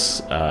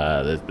business.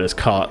 There's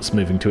carts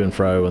moving to and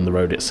fro on the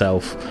road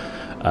itself.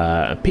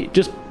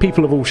 Just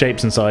people of all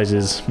shapes and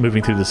sizes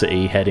moving through the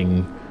city,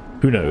 heading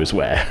who knows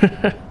where.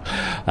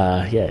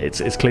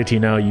 It's clear to you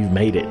now you've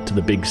made it to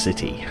the big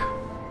city.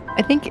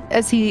 I think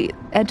as he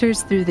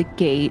enters through the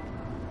gate,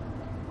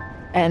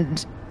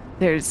 and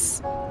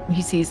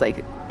he sees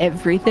like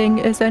everything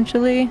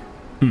essentially.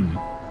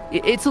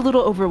 It's a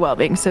little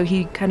overwhelming, so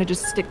he kind of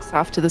just sticks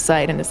off to the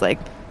side and is like,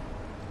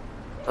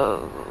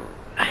 "Oh,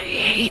 I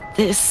hate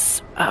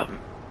this.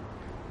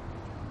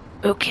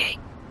 Okay."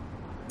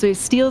 So he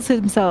steels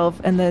himself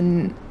and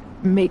then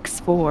makes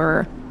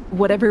for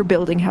whatever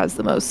building has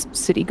the most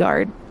city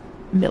guard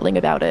milling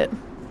about it.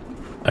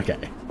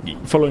 Okay,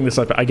 following this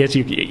up, I guess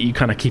you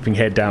kind of keeping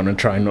head down and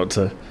trying not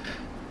to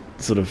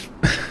sort of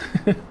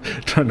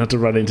try not to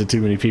run into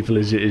too many people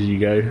as you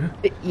go.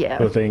 Yeah.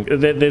 Sort of thing.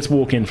 This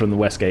walk in from the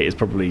West Gate is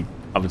probably,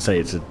 I would say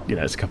it's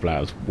a couple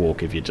hours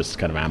walk if you're just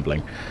kind of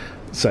ambling.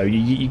 So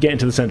you get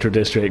into the central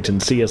district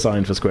and see a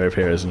sign for Square of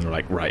Heroes and you're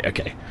like, right,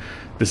 okay,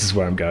 this is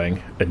where I'm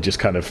going, and just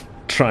kind of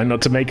try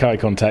not to make eye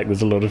contact.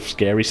 There's a lot of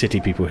scary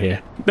city people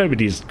here.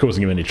 Nobody's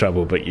causing you any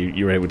trouble, but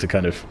you're able to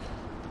kind of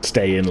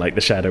stay in like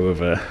the shadow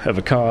of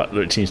a cart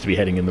that seems to be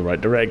heading in the right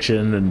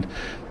direction and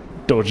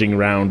dodging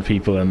around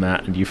people and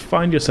that, and you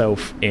find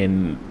yourself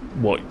in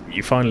what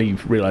you finally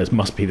realise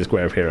must be the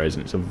Square of Heroes,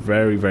 and it's a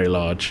very, very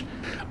large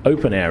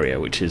open area,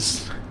 which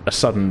is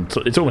it's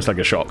almost like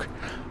a shock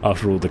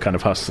after all the kind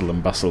of hustle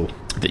and bustle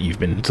that you've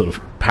been sort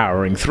of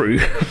powering through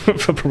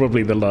for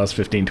probably the last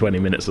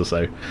 15-20 minutes or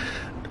so.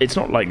 It's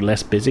not like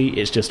less busy,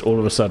 it's just all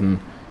of a sudden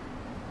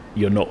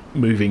you're not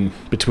moving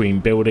between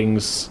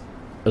buildings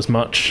as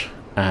much,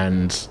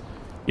 and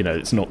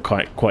it's not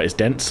quite as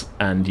dense,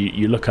 and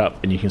you look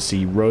up and you can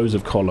see rows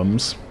of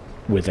columns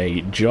with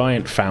a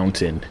giant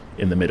fountain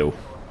in the middle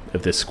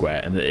of this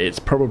square, and it's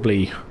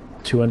probably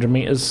 200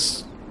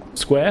 meters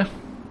square,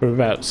 or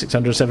about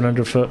 600,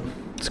 700 foot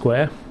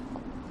square.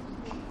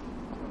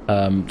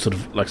 Sort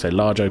of, like I say,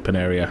 large open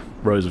area,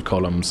 rows of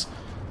columns.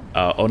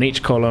 On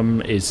each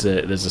column is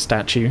there's a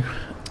statue.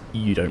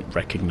 You don't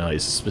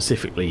recognize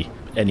specifically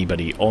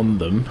anybody on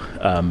them,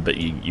 but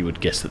you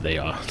would guess that they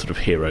are sort of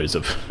heroes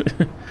of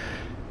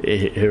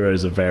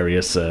heroes of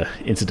various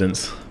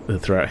incidents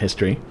throughout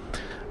history.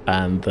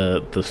 And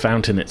the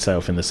fountain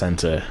itself in the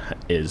center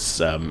is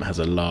has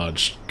a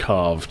large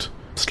carved,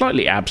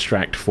 slightly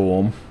abstract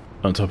form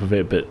on top of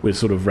it, but with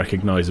sort of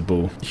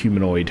recognizable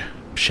humanoid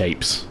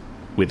shapes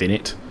within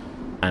it.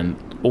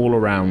 And all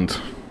around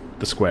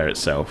the square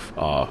itself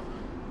are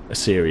a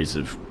series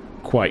of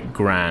quite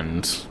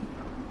grand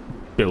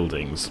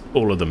buildings,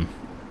 all of them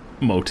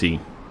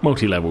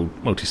multi-level,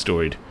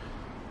 multi-storied,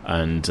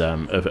 and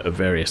of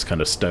various kind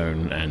of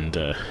stone and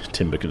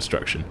timber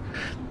construction.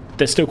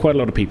 There's still quite a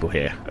lot of people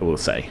here, I will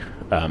say,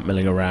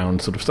 milling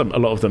around. Sort of a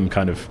lot of them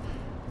kind of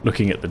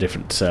looking at the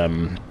different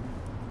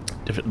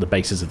the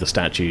bases of the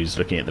statues,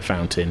 looking at the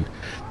fountain.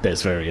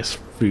 There's various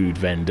food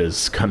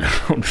vendors kind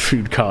of on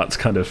food carts,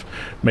 kind of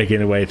making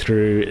their way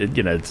through.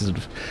 You know, sort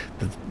of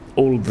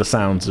all the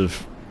sounds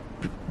of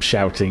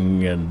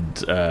shouting and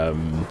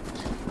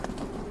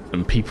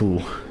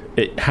people.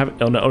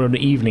 On an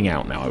evening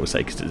out now, I would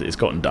say, because it's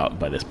gotten dark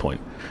by this point,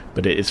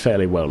 but it is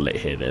fairly well lit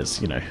here.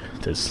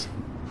 There's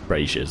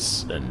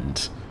braziers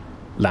and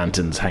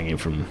lanterns hanging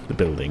from the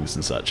buildings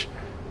and such.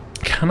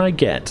 Can I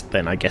get,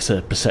 then, I guess,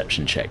 a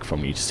perception check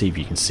from you to see if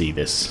you can see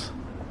this,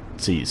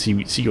 see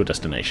your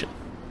destination?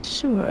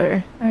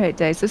 Sure. All right,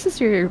 Dice, this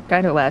is your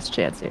kind of last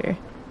chance here.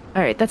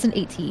 All right, that's an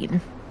 18.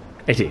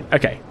 18,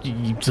 okay.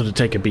 You sort of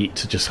take a beat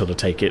to just sort of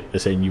take it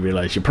as in you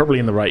realise you're probably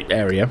in the right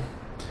area.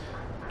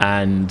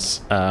 And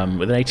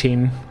with an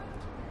 18,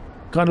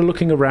 kind of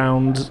looking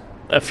around,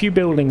 a few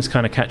buildings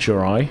kind of catch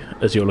your eye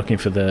as you're looking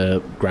for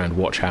the Grand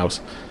Watch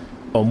House.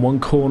 On one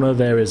corner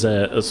there is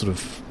a sort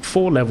of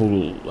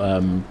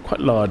 4-level,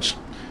 quite large.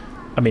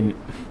 I mean,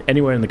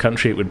 anywhere in the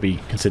country it would be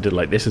considered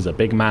like this is a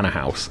big manor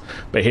house,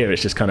 but here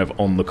it's just kind of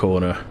on the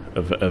corner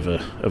of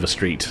a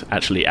street,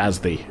 actually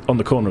on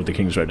the corner of the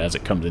King's Road as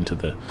it comes into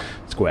the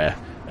square,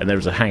 and there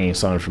is a hanging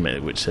sign from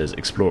it which says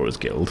Explorers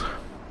Guild.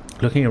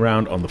 Looking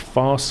around on the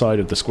far side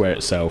of the square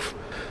itself,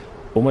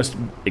 almost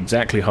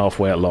exactly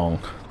halfway along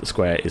the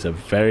square, is a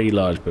very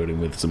large building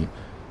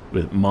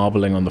with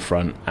marbling on the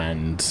front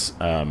and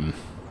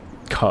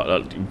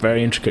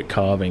very intricate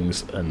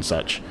carvings and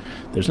such.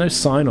 There's no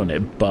sign on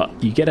it,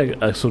 but you get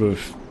a sort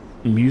of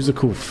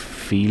musical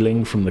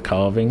feeling from the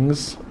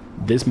carvings.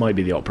 This might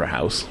be the opera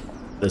house.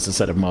 There's a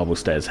set of marble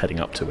stairs heading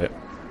up to it.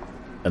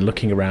 And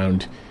looking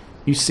around,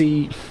 you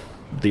see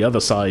the other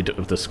side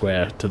of the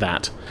square to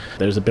that.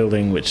 There's a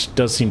building which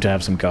does seem to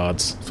have some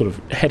guards sort of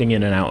heading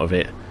in and out of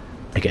it.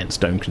 Again,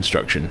 stone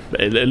construction.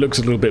 It looks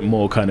a little bit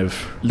more kind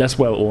of less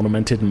well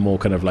ornamented and more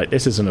kind of like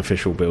this is an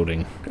official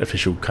building,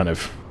 official kind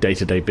of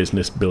day-to-day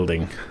business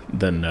building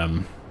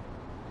than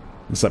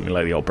something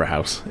like the Opera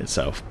House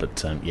itself.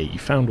 But yeah, you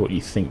found what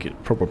you think is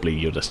probably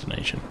your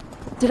destination.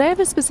 Did I have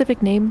a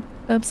specific name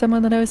of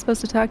someone that I was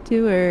supposed to talk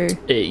to, or?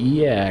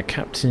 Yeah,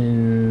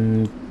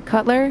 Captain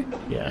Cutler?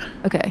 Yeah.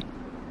 Okay.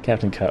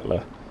 Captain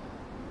Cutler.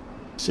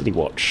 City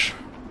Watch.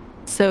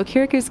 So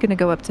Kiriku's going to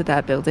go up to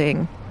that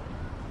building.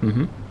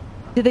 Mm-hmm.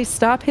 Did they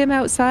stop him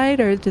outside,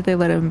 or did they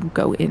let him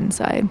go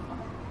inside?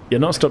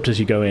 You're not stopped as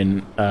you go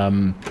in,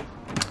 and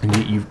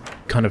you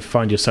kind of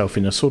find yourself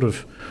in a sort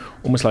of,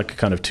 almost like a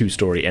kind of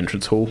 2-story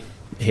entrance hall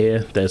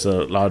here. There's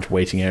a large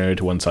waiting area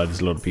to one side.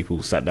 There's a lot of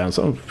people sat down,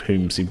 some of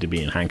whom seem to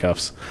be in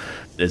handcuffs.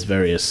 There's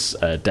various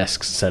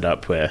desks set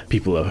up where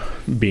people are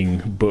being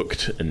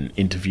booked and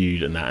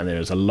interviewed and that, and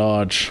there's a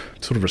large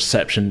sort of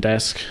reception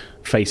desk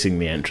facing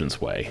the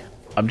entranceway.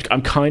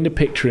 I'm kind of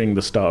picturing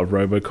the start of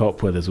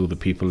RoboCop where there's all the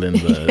people in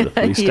the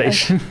police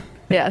station.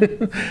 Yeah.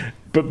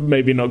 But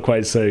maybe not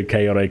quite so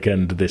chaotic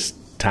and this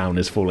town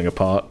is falling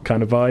apart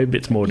kind of vibe.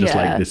 It's more just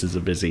like this is a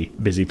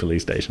busy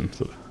police station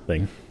sort of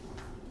thing.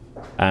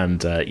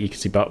 And you can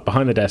see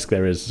behind the desk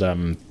there is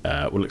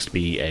what looks to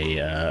be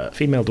a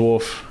female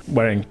dwarf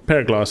wearing a pair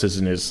of glasses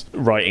and is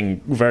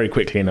writing very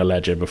quickly in a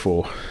ledger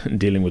before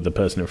dealing with the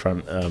person in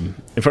front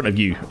of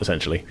you,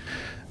 essentially.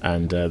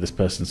 And this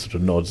person sort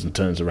of nods and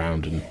turns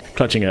around and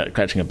clutching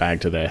a bag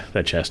to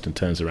their chest and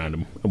turns around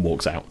and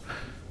walks out.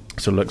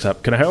 So looks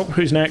up. Can I help?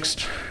 Who's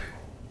next?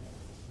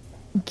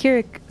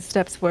 Kirik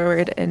steps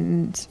forward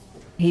and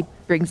he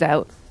brings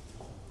out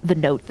the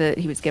note that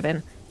he was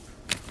given.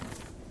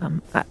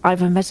 I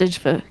have a message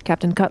for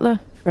Captain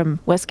Cutler from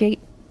Westgate.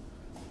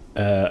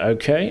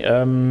 Okay.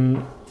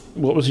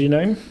 What was your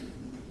name?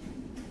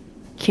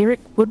 Kirik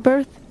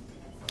Woodbirth.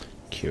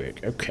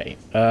 Kirik. Okay.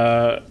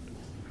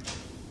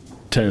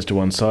 Turns to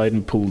one side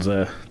and pulls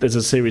there's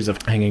a series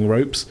of hanging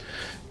ropes.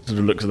 Sort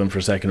of looks at them for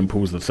a second and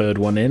pulls the third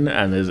one in,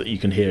 and you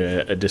can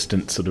hear a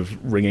distant sort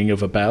of ringing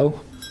of a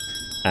bell.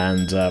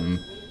 And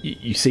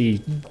you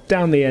see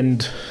down the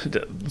end,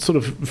 sort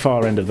of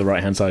far end of the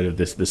right-hand side of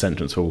this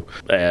entrance hall,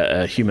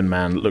 a human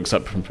man looks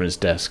up from his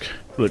desk,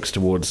 looks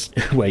towards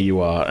where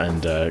you are,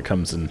 and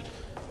comes and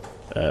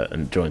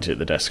and joins you at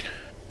the desk.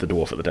 The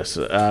dwarf at the desk.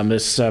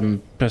 This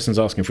person's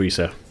asking for you,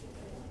 sir.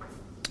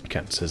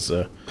 Cat says,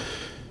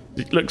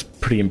 it looks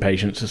pretty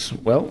impatient. Says,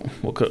 well,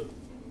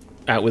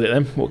 out with it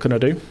then. What can I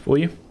do for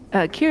you?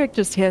 Kirik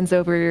just hands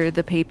over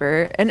the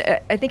paper, and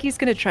I think he's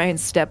going to try and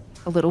step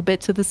a little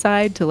bit to the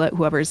side to let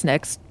whoever's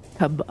next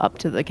come up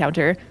to the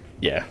counter.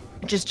 Yeah.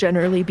 Just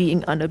generally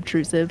being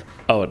unobtrusive.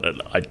 Oh,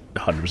 I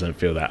 100%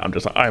 feel that. I'm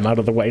just like, I'm out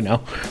of the way now.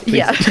 Please.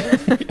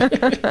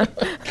 Yeah.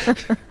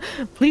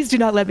 Please do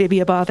not let me be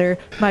a bother.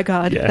 My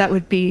God, that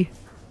would be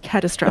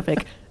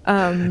catastrophic.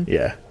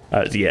 Yeah.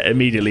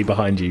 Immediately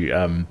behind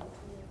you,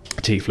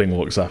 Tiefling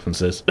walks up and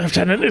says,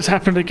 Lieutenant, it's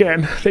happened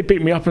again. They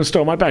beat me up and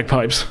stole my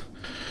bagpipes.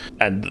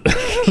 And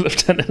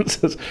Lieutenant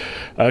says,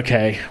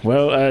 okay,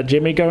 well,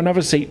 Jimmy, go and have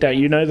a seat down.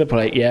 You know the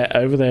plate. Yeah,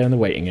 over there in the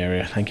waiting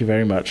area. Thank you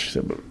very much.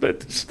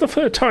 It's the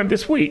third time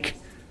this week.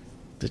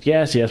 Said,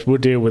 yes, we'll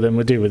deal with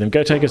him.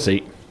 Go take a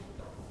seat.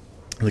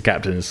 The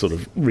captain is sort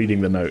of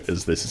reading the note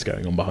as this is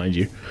going on behind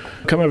you.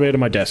 Come over here to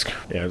my desk.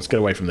 Yeah, let's get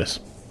away from this.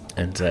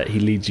 And he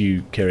leads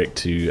you, Kirik,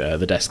 to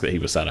the desk that he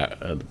was sat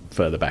at,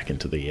 further back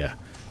into the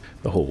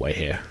hallway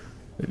here.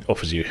 It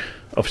offers you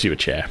a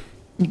chair.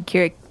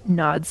 Kirik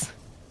nods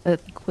a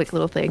quick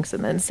little thanks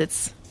and then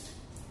sits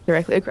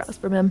directly across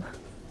from him.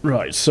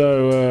 Right,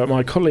 so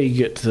my colleague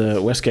at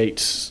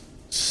Westgate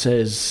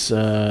says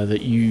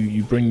that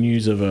you bring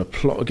news of a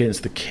plot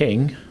against the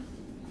king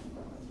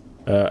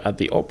at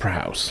the Opera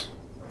House.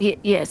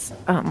 Yes,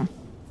 and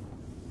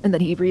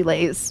then he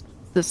relays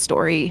the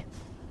story.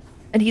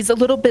 And he's a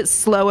little bit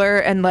slower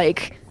and,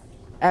 like,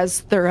 as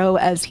thorough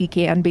as he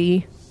can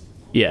be.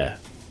 Yeah.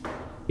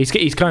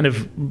 He's kind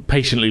of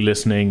patiently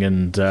listening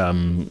and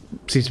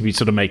seems to be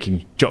sort of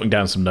jotting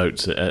down some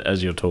notes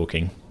as you're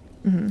talking.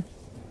 Mm-hmm.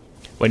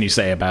 When you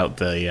say about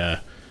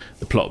the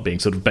plot being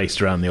sort of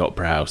based around the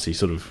Opera House, he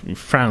sort of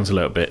frowns a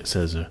little bit,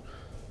 says,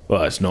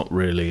 well, it's not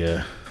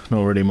really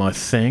my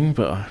thing,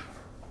 but I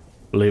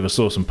believe I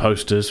saw some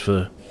posters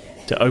for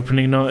the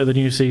opening night of the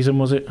new season,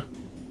 was it?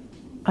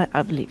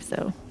 I believe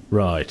so.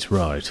 Right.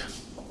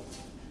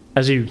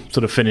 As you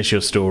sort of finish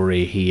your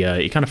story, he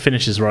kind of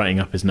finishes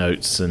writing up his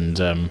notes and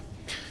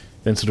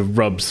then sort of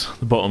rubs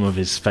the bottom of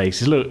his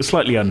face. He's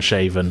slightly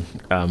unshaven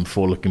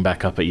before looking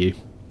back up at you.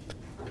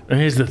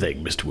 And here's the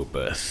thing, Mr.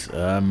 Woodworth.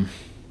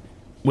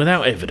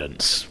 Without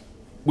evidence,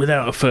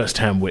 without a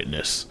first-hand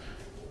witness,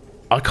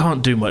 I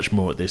can't do much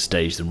more at this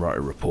stage than write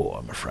a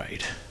report, I'm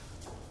afraid.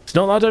 It's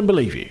not that I don't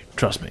believe you,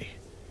 trust me.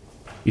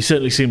 You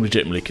certainly seem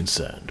legitimately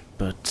concerned,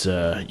 but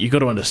you got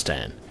to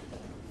understand,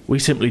 we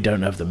simply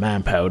don't have the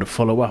manpower to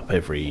follow up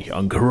every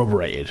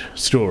uncorroborated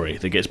story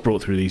that gets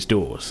brought through these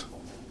doors.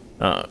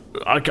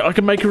 I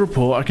can make a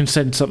report, I can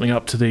send something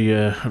up to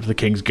the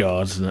King's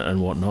Guards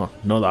and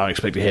whatnot. Not that I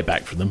expect to hear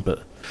back from them,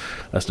 but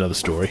that's another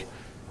story.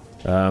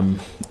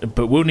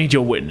 But we'll need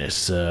your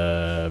witness,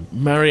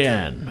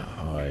 Marianne,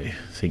 I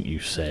think you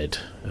said.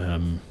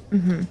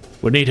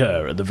 We'll need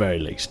her at the very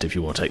least if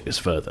you want to take this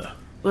further.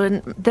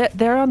 Well,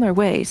 they're on their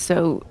way,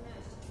 so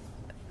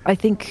I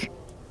think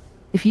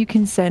if you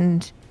can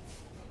send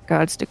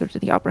guards to go to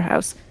the Opera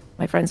House,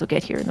 my friends will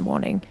get here in the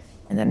morning,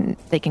 and then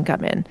they can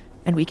come in,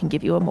 and we can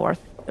give you a more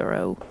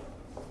thorough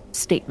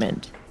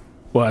statement.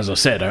 Well, as I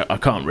said, I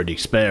can't really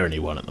spare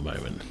anyone at the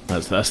moment.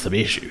 That's the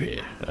issue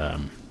here.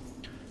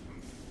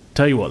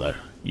 Tell you what, though.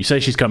 You say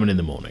she's coming in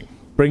the morning.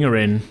 Bring her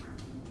in.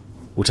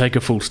 We'll take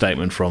a full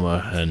statement from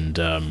her, and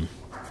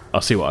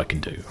I'll see what I can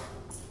do.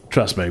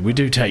 Trust me, we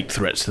do take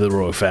threats to the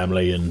royal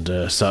family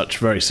and such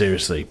very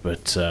seriously,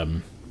 but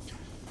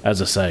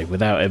as I say,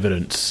 without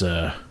evidence,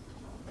 look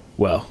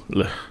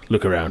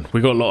around.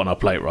 We've got a lot on our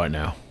plate right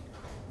now.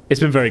 It's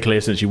been very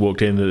clear since you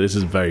walked in that this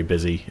is a very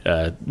busy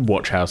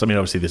watch house. I mean,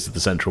 obviously this is the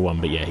central one,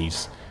 but yeah,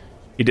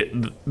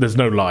 there's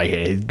no lie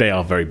here. They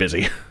are very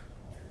busy.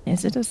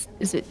 Is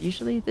it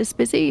usually this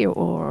busy,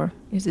 or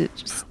is it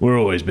just... We're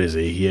always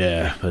busy,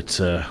 yeah,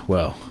 but,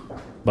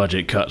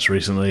 budget cuts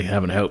recently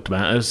haven't helped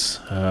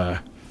matters.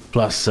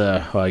 Plus,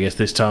 I guess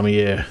this time of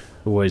year,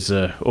 always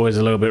a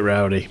little bit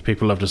rowdy.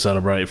 People love to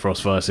celebrate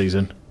Frostfire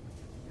season.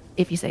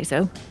 If you say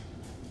so.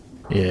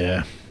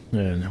 Yeah.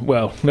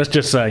 Well, let's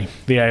just say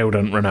the ale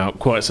doesn't run out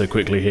quite so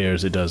quickly here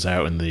as it does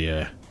out in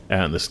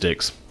the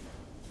sticks.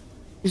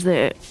 Is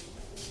there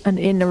an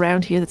inn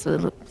around here that's a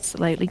little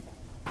slightly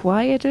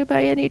quieter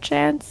by any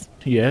chance?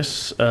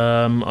 Yes.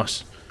 I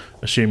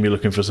assume you're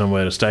looking for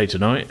somewhere to stay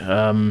tonight.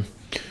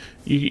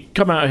 You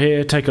come out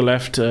here, take a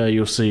left,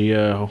 you'll see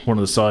one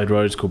of the side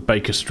roads called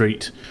Baker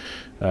Street.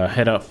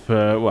 Head up,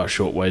 a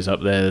short ways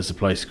up there, there's a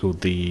place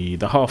called the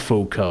Half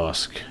Full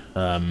Cask.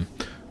 A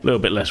little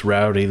bit less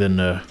rowdy than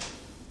a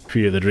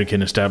few of the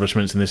drinking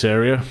establishments in this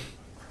area.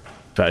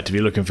 In fact, if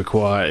you're looking for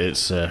quiet,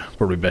 it's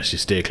probably best you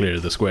steer clear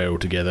of the square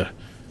altogether.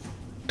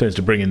 Tends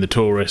to bring in the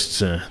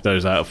tourists,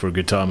 those out for a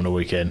good time on a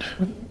weekend.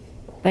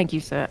 Thank you,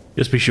 sir.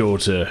 Just be sure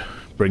to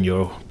bring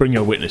your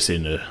witness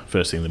in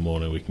first thing in the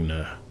morning. We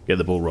can get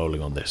the ball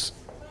rolling on this.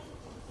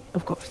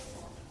 Of course.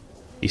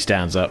 He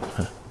stands up.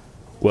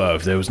 Well,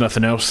 if there was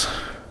nothing else,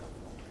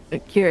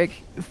 Kirik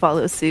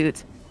follows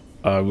suit.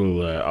 I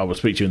will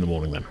speak to you in the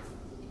morning then.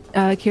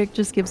 Kirik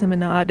just gives him a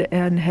nod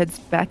and heads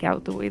back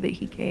out the way that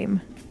he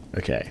came.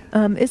 Okay.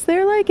 Is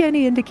there like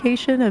any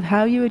indication of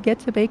how you would get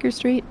to Baker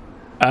Street?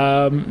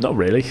 Not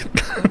really.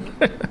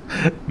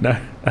 No,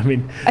 I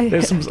mean,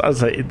 there's some. I'd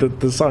say the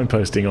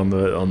signposting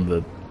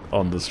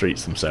on the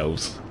streets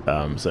themselves.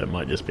 So it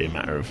might just be a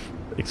matter of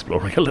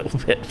exploring a little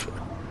bit.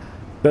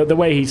 The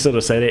way he sort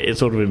of said it, it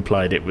sort of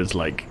implied it was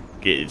like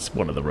it's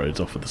one of the roads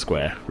off of the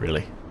square,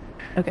 really.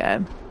 Okay.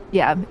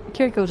 Yeah,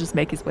 Kirik will just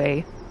make his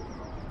way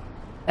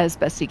as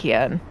best he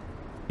can.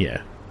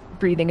 Yeah.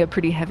 Breathing a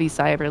pretty heavy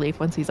sigh of relief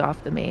once he's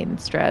off the main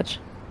stretch.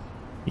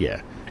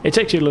 Yeah. It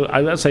takes you a little,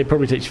 I'd say it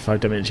probably takes you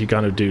 5-10 minutes. You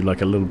kind of do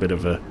like a little bit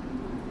of a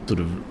sort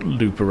of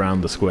loop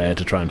around the square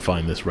to try and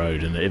find this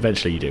road, and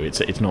eventually you do.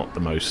 It's not the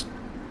most,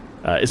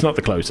 it's not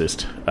the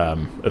closest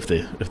of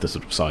the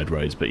sort of side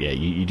roads, but yeah,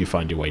 you do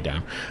find your way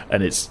down,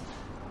 and it's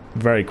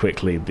very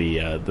quickly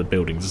the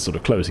buildings are sort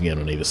of closing in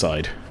on either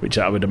side, which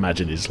I would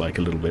imagine is like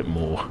a little bit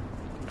more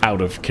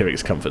out of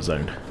Kirik's comfort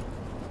zone.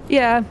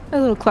 Yeah, a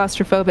little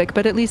claustrophobic,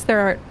 but at least there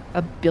aren't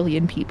a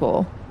billion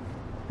people.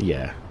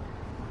 Yeah.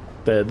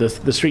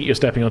 The street you're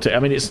stepping onto, I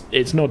mean,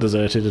 it's not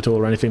deserted at all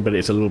or anything, but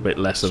it's a little bit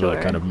less of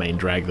a kind of main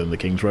drag than the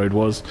King's Road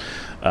was.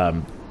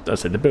 I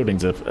said the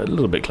buildings are a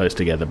little bit close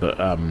together, but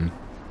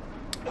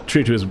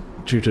true to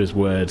his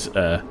words,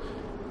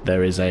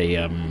 there is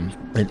an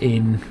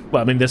inn.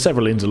 Well, I mean, there's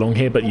several inns along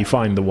here, but you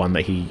find the one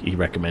that he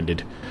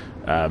recommended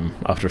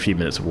after a few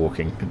minutes of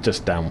walking,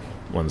 just down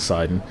one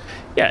side, and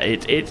yeah,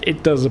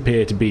 it does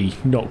appear to be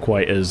not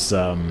quite as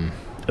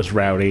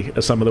rowdy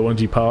as some of the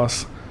ones you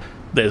pass.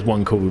 There's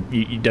one called,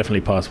 you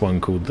definitely pass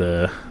one called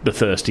the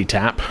Thirsty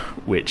Tap,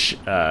 which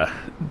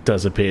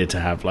does appear to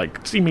have,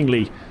 like,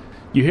 seemingly,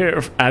 you hear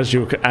it as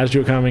you're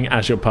coming,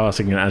 as you're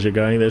passing, and as you're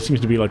going. There seems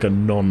to be like a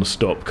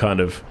non-stop kind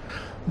of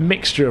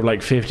mixture of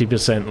like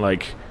 50%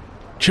 like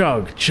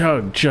chug,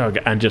 chug, chug,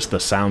 and just the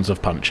sounds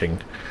of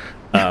punching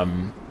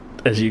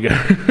as you go.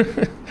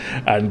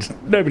 And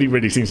nobody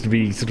really seems to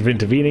be sort of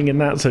intervening in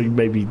that, so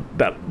maybe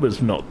that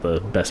was not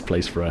the best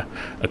place for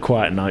a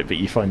quiet night, but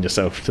you find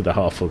yourself to the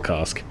half-full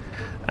cask.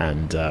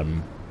 And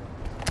I'm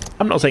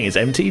not saying it's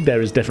empty.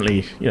 There is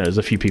definitely, there's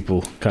a few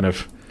people kind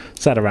of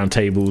sat around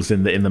tables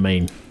in the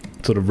main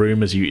sort of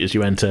room as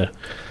you enter,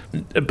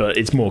 but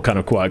it's more kind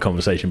of quiet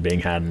conversation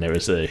being had, and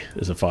there's a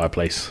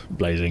fireplace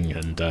blazing.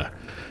 And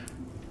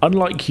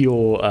unlike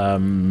your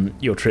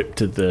trip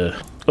to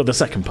the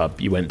second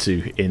pub you went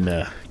to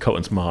in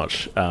Colton's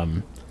March,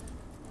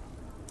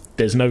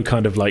 there's no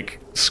kind of like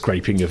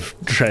scraping of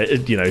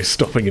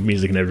stopping of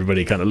music and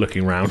everybody kind of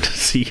looking around to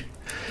see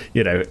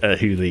who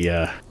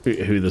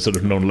the sort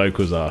of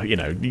non-locals are.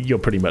 You're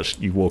pretty much,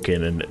 you walk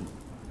in and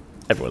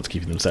everyone's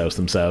keeping themselves.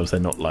 They're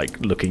not like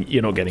looking,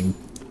 you're not getting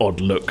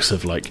odd looks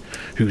of like,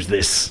 who's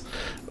this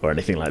or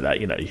anything like that.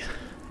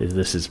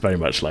 This is very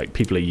much like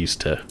people are used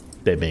to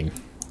there being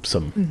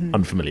some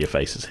unfamiliar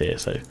faces here,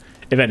 so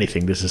if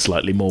anything this is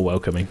slightly more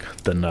welcoming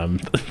than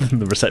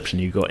the reception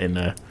you got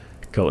in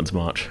Colton's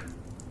March.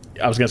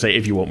 I was going to say,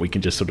 if you want, we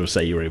can just sort of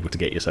say you were able to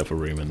get yourself a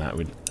room, and that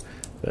would,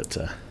 but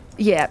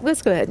yeah,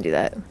 let's go ahead and do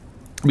that.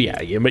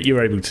 Yeah, but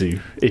you're able to,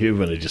 if you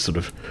want to just sort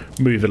of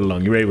move it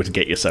along, you're able to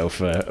get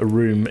yourself a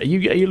room. Are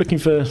you looking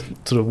for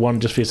sort of one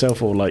just for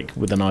yourself, or like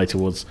with an eye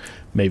towards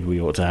maybe we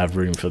ought to have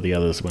room for the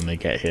others when they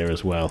get here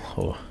as well,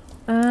 or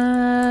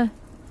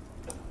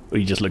are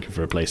you just looking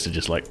for a place to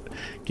just like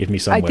give me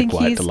somewhere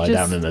quiet to lie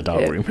down in a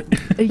dark room?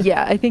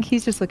 Yeah, I think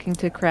he's just looking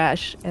to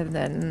crash, and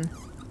then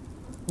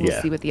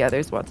we'll see what the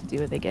others want to do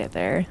when they get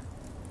there.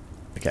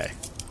 Okay,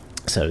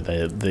 so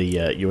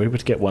you're able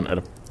to get one at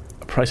a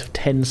price of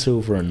 10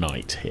 silver a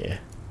night here.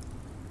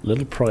 A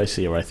little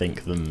pricier, I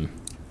think, than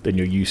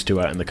you're used to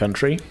out in the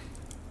country,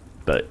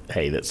 but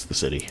hey, that's the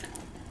city.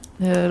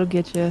 It'll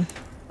get you.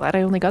 Glad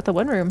I only got the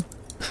one room.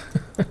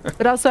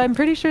 But also, I'm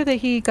pretty sure that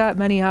he got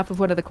money off of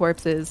one of the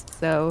corpses,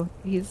 so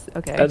he's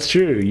okay. That's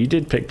true. You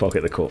did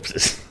pickpocket the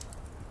corpses.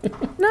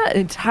 Not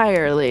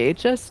entirely,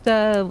 just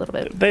a little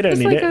bit. They don't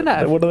need it.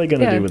 Enough. What are they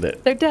going to do with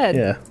it? They're dead.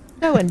 Yeah.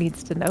 No one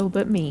needs to know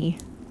but me.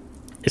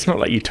 It's not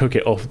like you took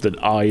it off the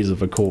eyes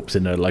of a corpse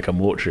in like a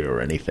mortuary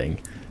or anything.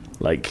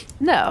 Like,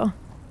 no.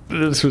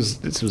 This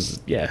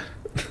was yeah.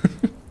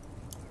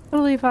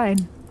 Totally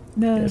fine.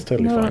 No, yeah, it's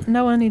totally fine.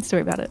 No one needs to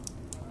worry about it.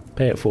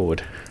 Pay it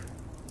forward.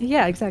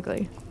 Yeah,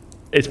 exactly.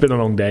 It's been a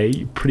long day.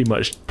 You pretty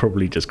much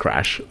probably just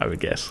crash, I would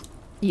guess.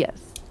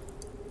 Yes.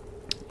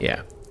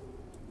 Yeah.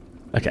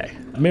 Okay.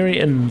 Miri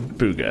and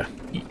Booga,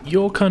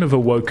 you're kind of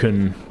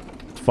awoken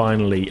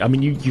finally. I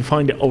mean, you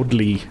find it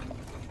oddly,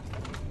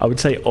 I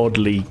would say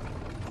oddly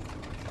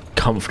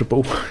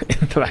comfortable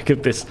in the back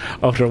of this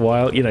after a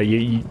while.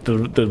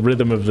 The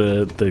rhythm of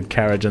the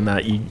carriage and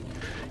that,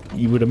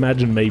 you would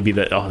imagine maybe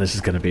that, this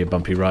is going to be a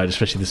bumpy ride,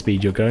 especially the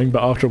speed you're going,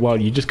 but after a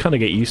while you just kind of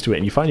get used to it,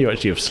 and you find you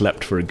actually have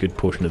slept for a good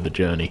portion of the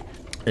journey,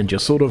 and you're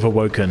sort of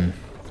awoken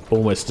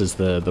almost as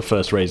the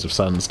first rays of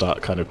sun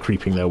start kind of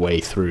creeping their way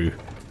through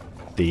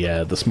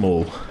the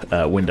small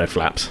window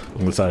flaps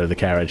on the side of the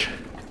carriage.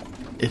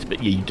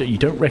 But you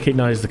don't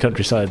recognize the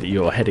countryside that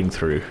you're heading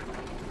through.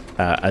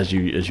 as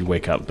you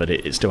wake up, but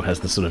it still has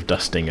the sort of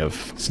dusting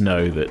of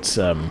snow that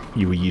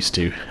you were used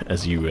to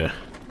as you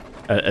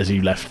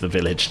left the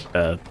village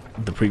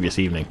the previous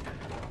evening.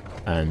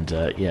 And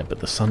but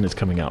the sun is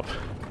coming up.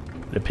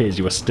 It appears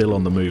you are still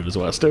on the move as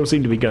well. Still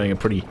seem to be going a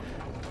pretty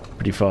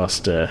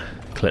fast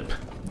clip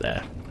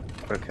there.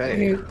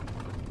 Okay.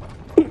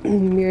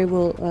 Miri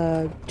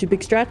will do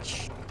big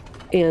stretch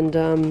and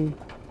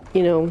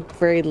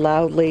very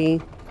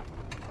loudly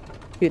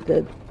do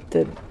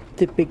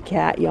the big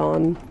cat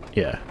yawn.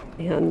 Yeah.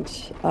 And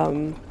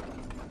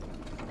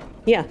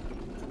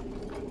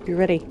be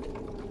ready.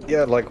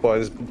 Yeah,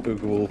 likewise,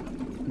 Booga will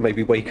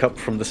maybe wake up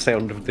from the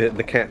sound of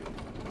the cat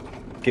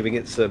giving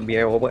its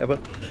meow or whatever,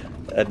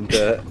 and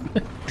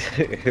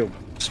he'll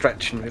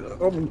stretch and be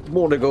like, "Oh,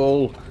 morning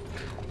all,"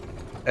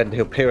 and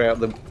he'll peer out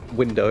the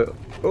window.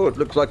 "Oh, it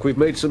looks like we've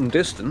made some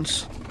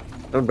distance.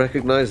 Don't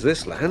recognize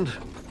this land."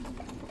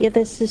 Yeah,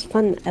 this is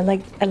fun. I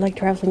like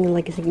traveling and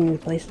like seeing new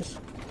places.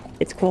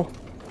 It's cool.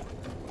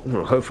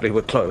 Well, hopefully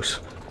we're close.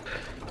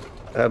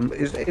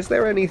 Is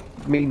there any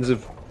means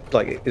of,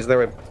 like, is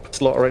there a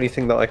slot or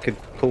anything that I could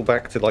pull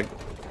back to, like,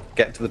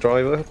 get to the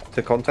driver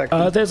to contact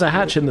them? There's a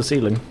hatch in the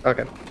ceiling.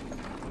 Okay.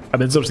 I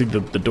mean, it's obviously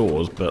the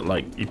doors, but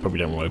like you probably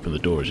don't want to open the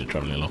door as you're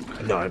travelling along.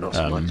 No, not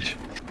so much.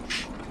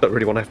 Don't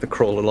really want to have to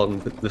crawl along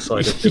the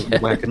side of the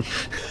wagon.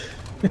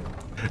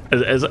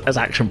 As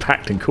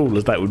action-packed and cool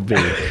as that would be,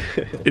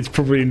 it's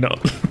probably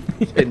not.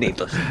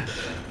 Needless.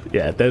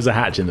 Yeah, there's a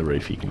hatch in the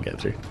roof you can get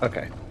through.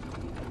 Okay.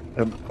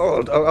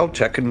 I'll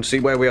check and see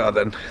where we are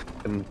then.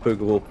 And Booga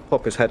will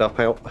pop his head up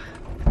out.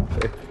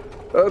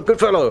 Good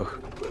fellow,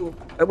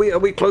 are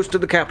we close to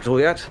the capital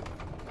yet?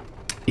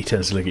 He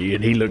turns to look at you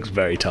and he looks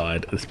very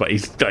tired. But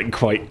he's like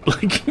quite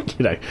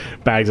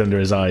bags under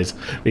his eyes.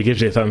 He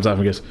gives you a thumbs up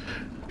and goes,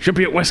 "Should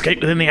be at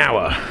Westgate within the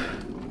hour."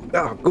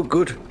 Ah,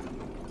 good.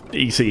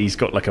 You see he's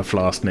got like a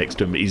flask next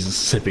to him he's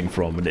sipping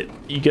from, and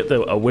you get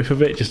a whiff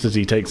of it just as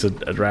he takes a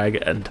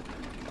drag, and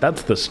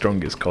that's the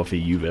strongest coffee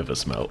you've ever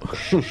smelt.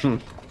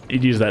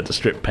 You'd use that to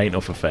strip paint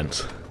off a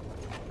fence.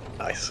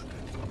 Nice.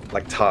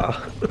 Like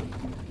tar.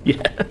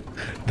 Yeah,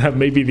 that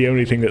may be the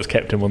only thing that's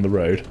kept him on the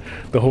road.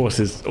 The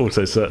horses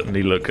also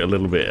certainly look a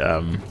little bit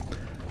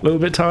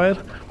tired,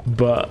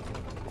 but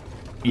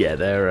yeah,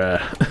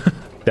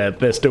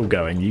 they're still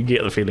going. You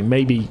get the feeling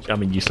maybe, I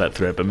mean, you slept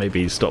through it, but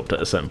maybe he stopped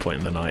at a certain point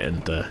in the night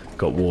and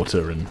got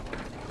water and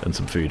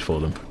some food for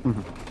them.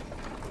 Mm-hmm.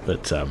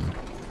 But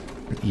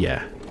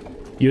yeah,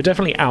 you're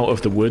definitely out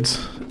of the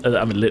woods.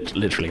 I mean,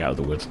 literally out of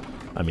the woods.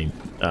 I mean,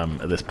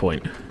 at this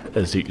point,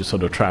 as you're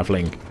sort of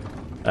traveling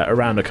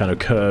around a kind of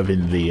curve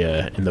in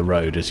the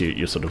road, as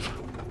you're sort of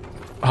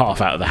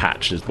half out of the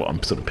hatch is what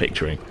I'm sort of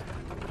picturing,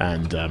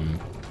 and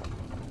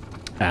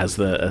as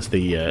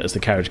the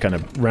carriage kind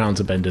of rounds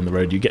a bend in the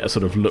road, you get a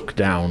sort of look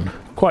down,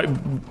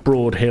 quite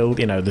broad hill.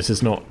 This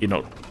is not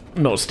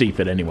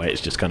steep in any way.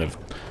 It's just kind of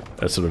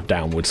a sort of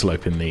downward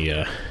slope in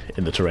the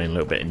terrain a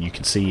little bit, and you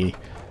can see,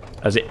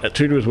 as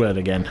true to his word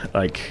again,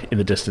 like in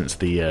the distance,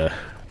 the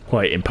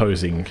quite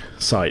imposing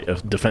sight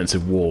of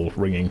defensive wall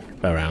ringing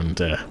around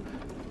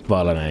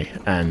Varlanay,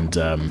 and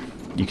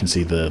you can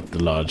see the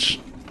large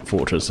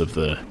fortress of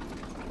the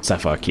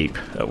Sapphire Keep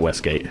at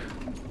Westgate,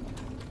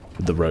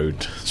 with the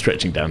road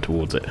stretching down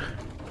towards it.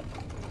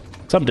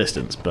 Some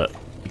distance, but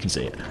you can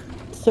see it.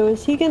 So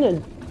is he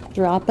gonna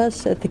drop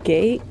us at the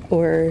gate,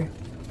 or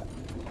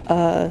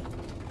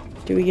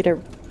do we get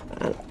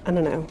I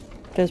don't know.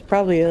 There's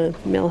probably a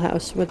mill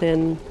house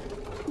within.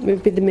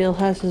 Maybe the mill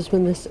house is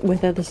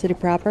within the city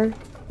proper,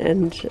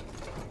 and I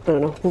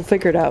don't know. We'll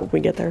figure it out when we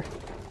get there.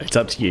 It's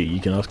up to you.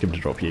 You can ask him to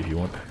drop you if you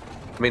want.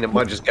 I mean, it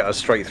might just get us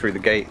straight through the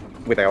gate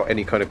without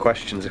any kind of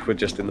questions if we're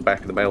just in the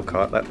back of the mail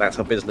cart. That's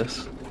our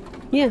business.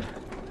 Yeah.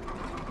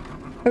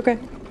 Okay.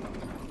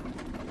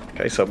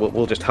 Okay, so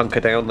we'll just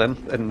hunker down then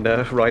and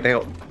ride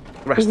out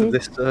the rest of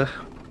this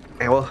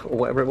hour or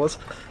whatever it was.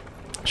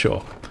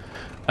 Sure.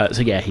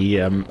 So yeah,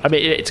 he. I mean,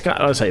 it's kind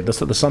of, I say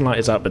the sunlight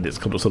is up, but it's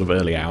kind of sort of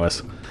early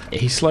hours.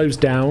 He slows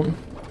down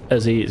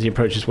as he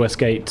approaches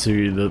Westgate.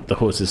 To the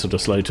horses sort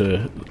of slow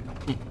to,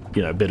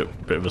 a bit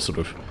of a sort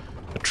of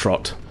a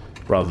trot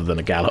rather than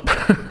a gallop.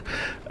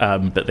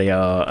 But they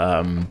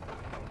are.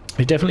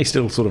 They're definitely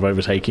still sort of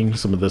overtaking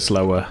some of the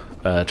slower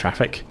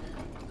traffic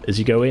as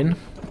you go in,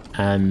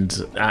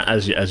 and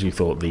as you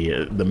thought,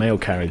 the mail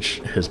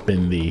carriage has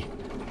been the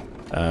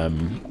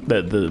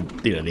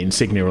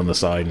insignia on the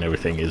side and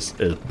everything has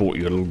brought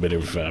you a little bit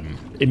of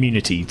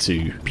immunity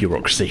to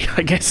bureaucracy,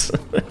 I guess.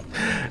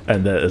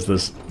 And as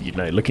there's,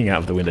 looking out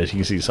of the windows, you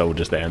can see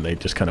soldiers there, and they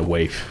just kind of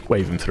wave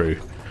them through.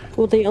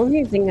 Well, the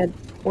only thing I'd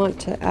want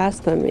to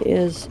ask them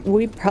is,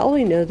 we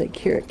probably know that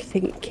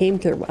Kirik came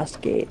through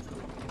Westgate,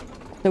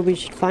 so we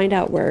should find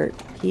out where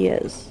he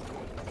is.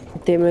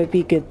 They might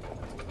be good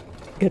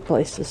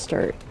place to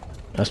start.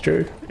 That's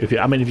true. If you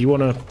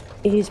want to.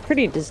 He's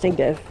pretty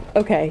distinctive.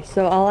 Okay,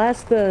 so I'll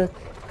ask I'm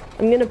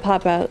gonna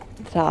pop out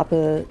the top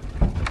of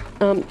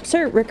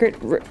Sir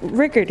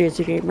Rickard is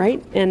your name,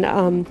 right? And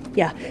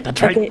yeah.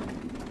 That's right.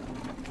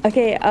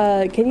 Okay,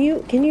 can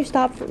you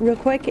stop real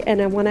quick,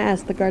 and I want to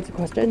ask the guards a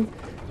question.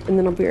 and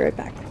then I'll be right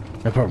back.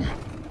 No problem.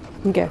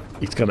 Okay.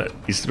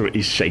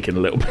 He's shaking a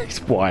little bit.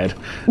 He's wired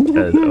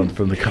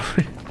from the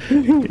coffee.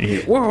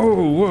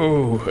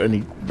 Whoa! And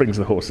he brings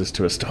the horses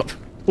to a stop.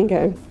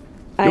 Okay.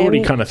 You're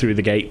already kind of through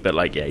the gate, but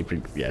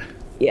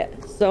Yeah.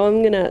 So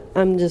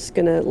I'm just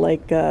gonna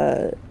like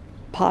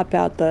pop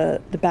out the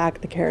back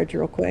of the carriage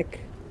real quick,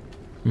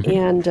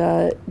 and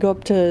go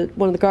up to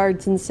one of the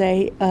guards and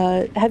say,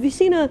 "Have you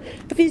seen a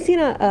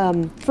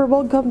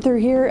furbolg come through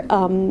here?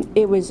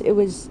 It was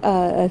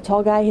a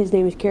tall guy. His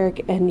name is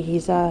Carrick, and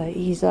he's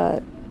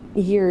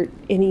here,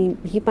 and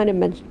he might have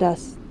mentioned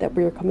us that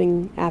we were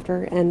coming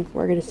after, and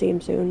we're gonna see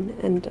him soon,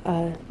 and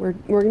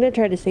we're gonna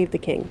try to save the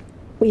king.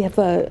 We have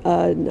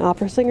an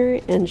opera singer,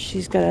 and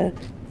she's got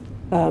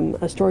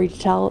a story to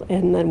tell,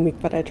 and then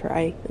we've got to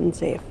try and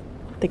save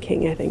the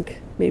king, I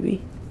think,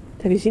 maybe.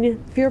 Have you seen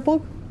it,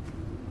 Furbolg?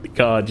 The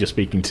guard you're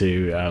speaking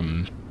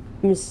to,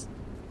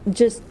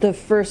 just the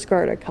first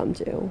guard I come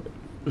to.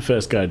 The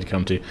first guard you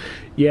come to.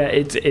 Yeah,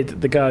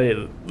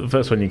 the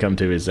first one you come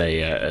to is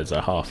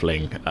a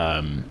halfling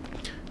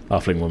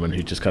woman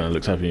who just kind of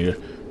looks up at you.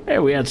 Hey,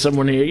 we had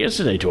someone here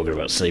yesterday talking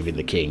about saving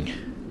the king.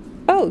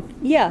 Oh,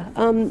 yeah.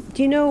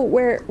 Do you know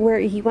where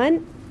he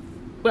went?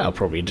 Well,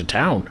 probably into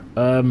town.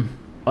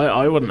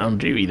 I wasn't on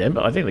duty then,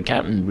 but I think the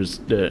captain was.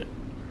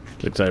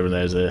 Looks over and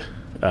there's a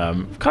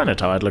kind of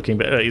tired looking,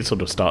 but he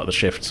sort of started the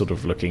shift, sort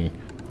of looking.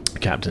 The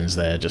captain's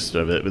there, just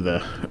with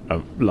a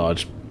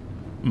large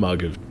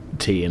mug of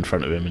tea in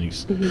front of him, and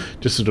he's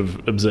just sort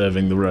of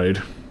observing the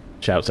road.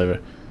 Shouts over,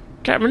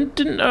 "Captain,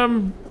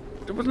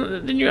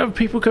 didn't you have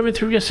people coming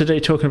through yesterday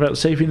talking about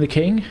saving the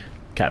king?"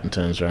 Captain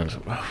turns around.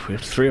 Oh, we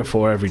have 3 or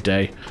 4 every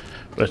day,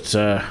 but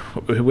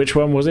which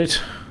one was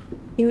it?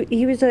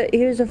 He was a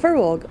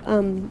furbolg.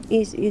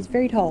 He's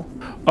very tall.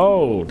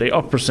 Oh, the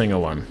opera singer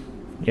one.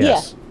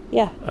 Yes.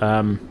 Yeah.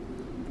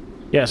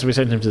 Yeah. So we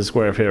sent him to the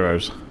Square of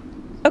Heroes.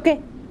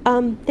 Okay.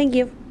 Thank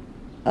you.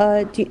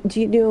 Do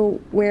you know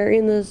where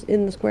in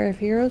the Square of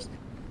Heroes?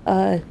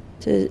 To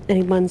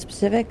anyone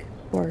specific,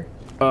 or?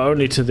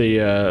 Only to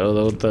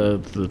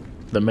the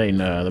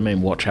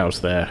main watch house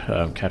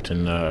there,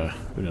 Captain.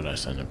 Who did I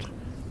send him to?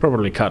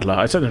 Probably Cutler.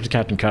 I sent him to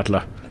Captain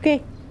Cutler.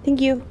 Okay.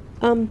 Thank you.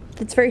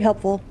 That's very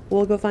helpful.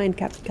 We'll go find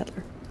Captain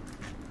Cutler.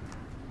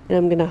 And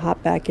I'm gonna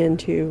hop back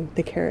into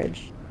the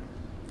carriage,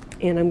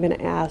 and I'm gonna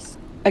ask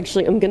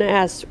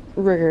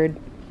Rickard.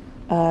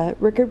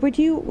 Rickard, would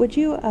you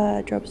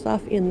drop us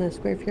off in the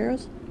Square of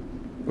Heroes?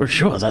 Well,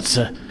 sure. That's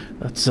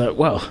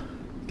well,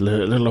 a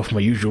little off my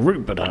usual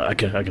route, but I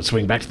can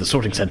swing back to the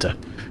sorting center.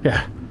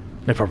 Yeah,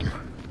 no problem.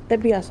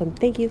 That'd be awesome.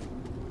 Thank you.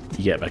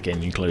 You get back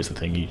in, you close the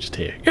thing, you just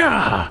hear,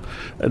 yeah,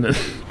 and then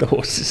the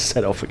horses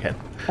set off again.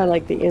 I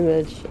like the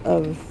image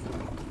of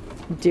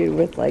dude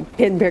with like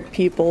pinprick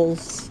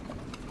pupils,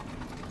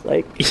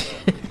 like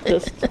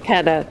just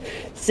kind of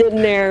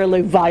sitting there,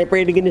 like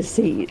vibrating in his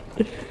seat.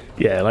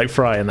 Yeah, like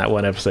Fry in that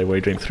one episode where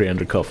he drinks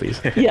 300 coffees.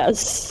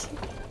 Yes.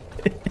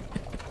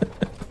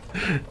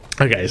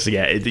 Okay, so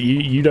yeah,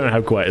 you don't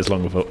have quite as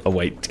long of a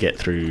wait to get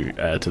through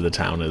to the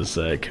town as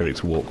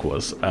Kirik's walk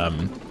was.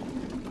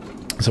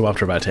 So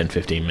after about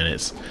 10-15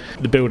 minutes,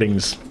 the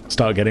buildings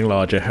start getting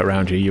larger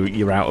around you.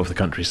 You're out of the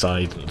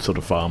countryside, sort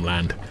of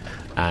farmland,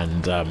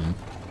 and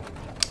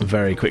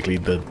very quickly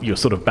you're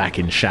sort of back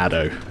in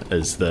shadow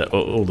as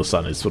all the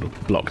sun is sort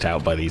of blocked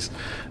out by these,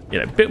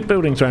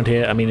 buildings around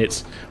here. I mean,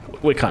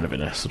 we're kind of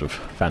in a sort of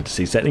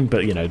fantasy setting,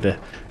 but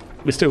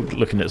we're still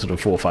looking at sort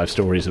of 4 or 5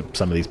 stories of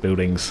some of these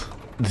buildings.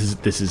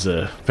 This is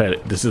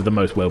the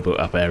most well built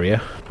up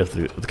area of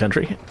the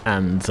country,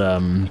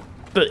 and.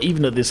 But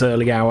even at this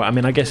early hour, I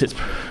mean, I guess we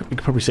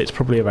could probably say it's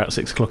probably about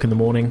 6 o'clock in the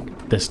morning.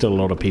 There's still a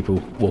lot of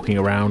people walking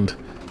around.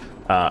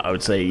 I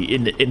would say,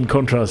 in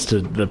contrast to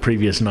the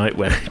previous night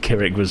where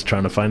Kirik was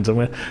trying to find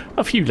somewhere,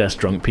 a few less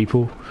drunk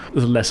people.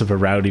 There's less of a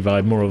rowdy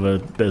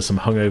vibe, there's some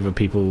hungover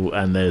people,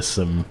 and there's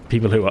some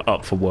people who are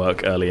up for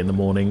work early in the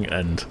morning,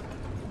 and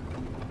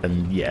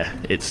yeah,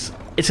 it's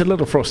a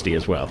little frosty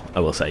as well, I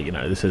will say.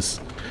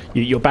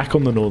 You're back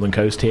on the northern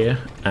coast here,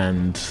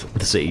 and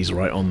the city's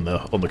right on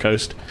the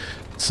coast.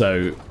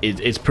 So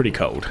it's pretty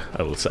cold,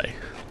 I will say.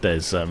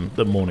 There's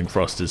the morning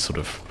frost is sort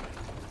of,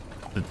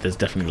 there's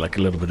definitely like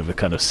a little bit of a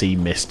kind of sea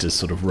mist has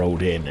sort of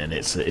rolled in, and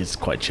it's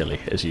quite chilly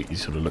as you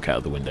sort of look out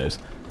of the windows.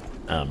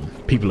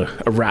 People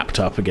are wrapped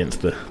up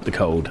against the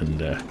cold, and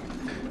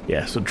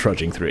sort of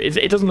trudging through.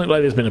 It doesn't look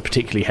like there's been a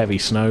particularly heavy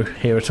snow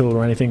here at all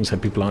or anything, so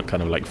people aren't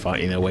kind of like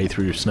fighting their way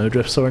through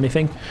snowdrifts or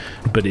anything,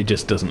 but it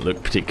just doesn't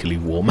look particularly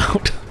warm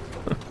out.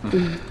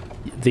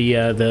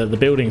 The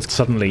buildings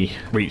suddenly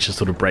reach a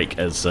sort of break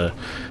as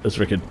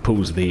Rickard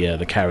pulls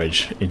the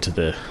carriage into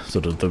the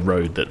sort of the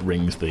road that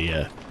rings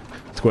the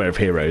Square of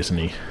Heroes, and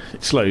he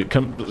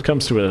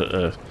comes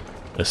to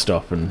a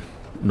stop and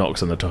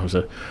knocks on the top.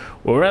 So,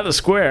 we're at the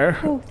square.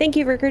 Oh, thank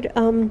you, Rickard.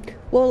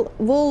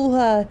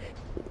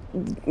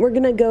 We're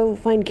gonna go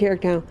find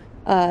Carrick now.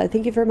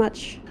 Thank you very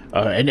much.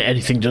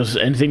 Anything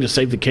to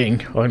save the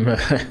king. I'm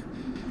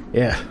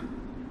yeah.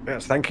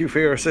 Yes, thank you for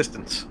your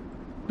assistance.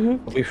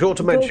 Mm-hmm. I'll be sure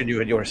to mention you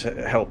and your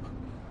help.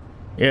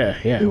 Yeah.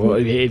 Mm-hmm. Well,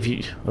 if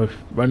you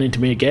run into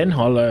me again,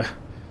 I'll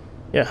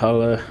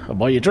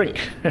buy you a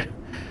drink.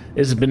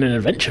 This has been an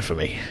adventure for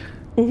me.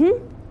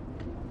 Mm-hmm.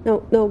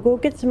 No, go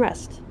get some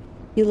rest.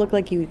 You look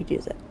like you could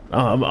use it.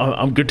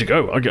 I'm good to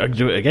go. I can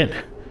do it again.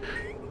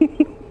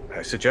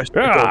 I suggest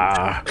we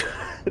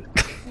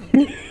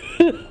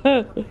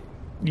don't.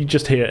 You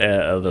just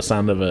hear the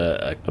sound of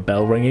a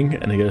bell ringing,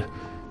 and you go,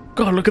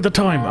 God, look at the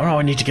time. Oh,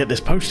 I need to get this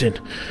post in.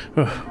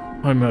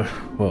 I'm,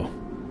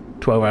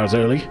 12 hours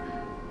early.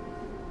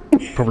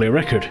 Probably a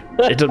record.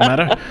 It doesn't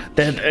matter.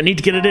 I need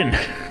to get it in.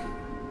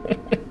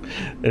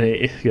 And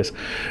he goes,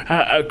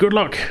 good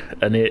luck.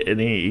 And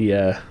he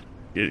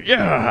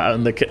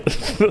and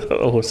the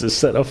horses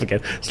set off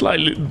again.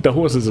 Slightly, the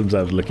horses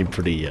themselves looking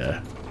pretty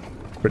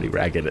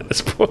ragged at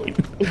this point.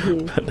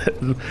 Mm-hmm.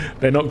 But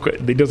they're not.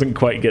 He doesn't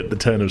quite get the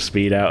turn of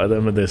speed out of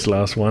them in this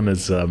last one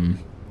as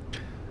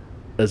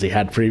he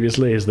had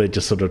previously, as they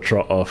just sort of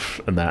trot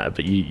off and that.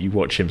 But you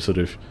watch him sort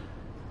of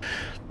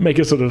make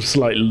a sort of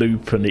slight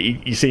loop, and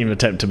you see him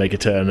attempt to make a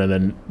turn, and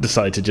then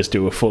decide to just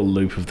do a full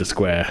loop of the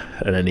square,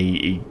 and then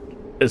he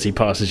as he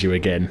passes you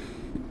again,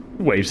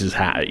 waves his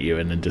hat at you,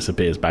 and then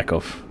disappears back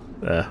off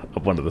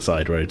up one of the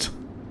side roads.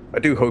 I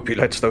do hope he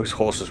lets those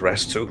horses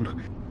rest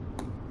soon.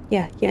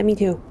 Yeah, me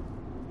too.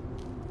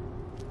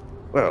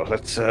 Well,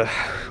 let's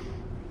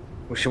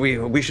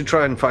we should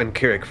try and find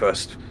Kirik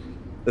first.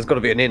 There's got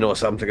to be an inn or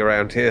something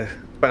around here.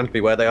 Bound to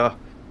be where they are.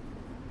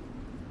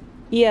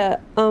 Yeah.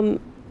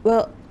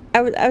 Well,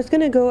 I was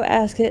gonna go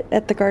ask it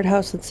at the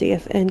guardhouse and see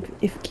if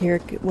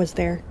Kirik was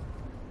there.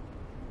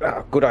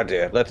 Good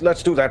idea.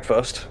 Let's do that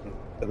first,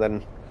 and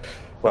then,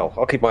 well,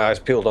 I'll keep my eyes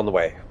peeled on the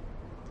way.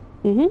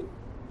 Mm-hmm.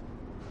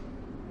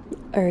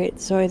 All right.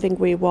 So I think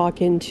we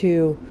walk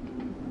into.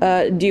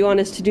 Do you want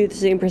us to do the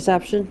same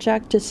perception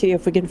check to see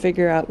if we can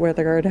figure out where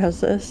the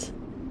guardhouse is?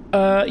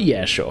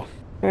 Yeah, sure.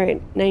 All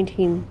right,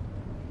 19.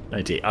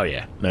 19. Oh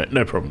yeah,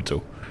 no problem at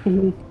all.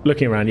 Mm-hmm.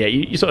 Looking around, yeah,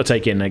 you sort of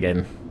take in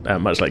again,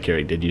 much like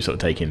Kirik did. You sort of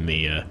take in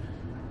the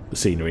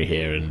scenery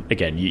here, and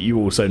again, you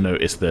also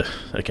notice that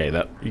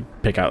you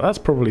pick out that's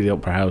probably the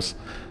opera house.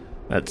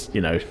 That's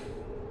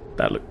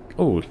that look.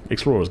 Oh,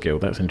 Explorers Guild.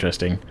 That's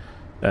interesting.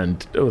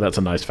 And that's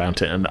a nice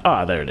fountain.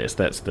 And there it is.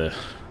 That's the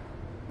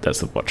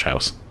watch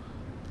house.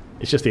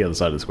 It's just the other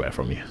side of the square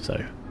from you,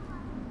 so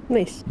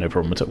nice. No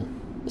problem at all.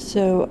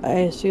 So I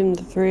assume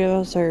the three of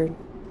us are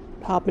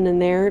popping in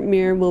there.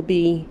 Mir will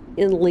be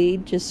in the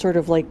lead, just sort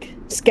of like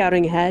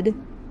scouting ahead,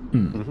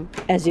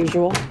 as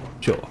usual.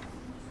 Sure.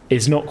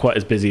 It's not quite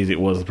as busy as it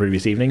was the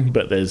previous evening,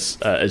 but there's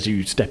as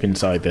you step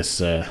inside this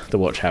the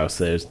watch house,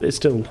 there's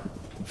still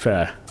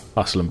fair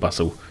hustle and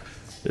bustle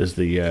as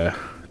the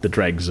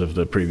dregs of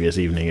the previous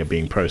evening are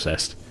being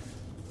processed.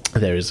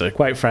 There is a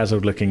quite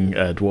frazzled-looking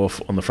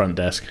dwarf on the front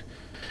desk.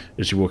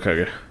 As you walk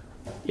over,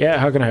 yeah,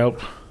 how can I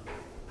help?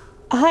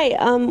 Hi,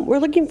 we're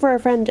looking for our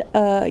friend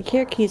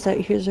Kirik. He's a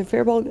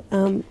Firbolg.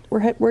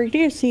 We're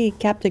here to see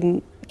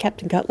Captain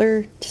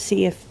Cutler to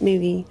see if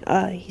maybe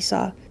he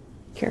saw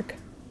Kirik.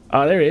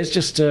 There he is,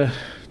 just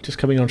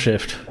coming on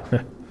shift.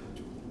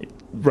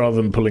 Rather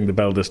than pulling the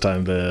bell this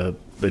time, the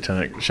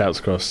lieutenant shouts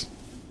across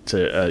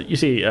to you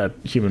see a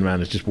human man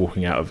is just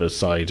walking out of a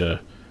side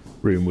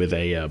room with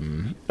a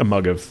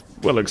mug of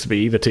what looks to be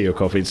either tea or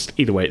coffee.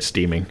 Either way, it's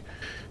steaming.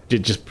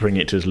 Just bring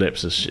it to his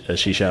lips as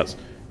she shouts,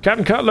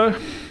 Captain Cutler!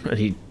 And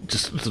he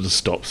just sort of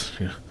stops.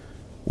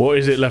 What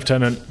is it,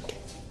 Lieutenant?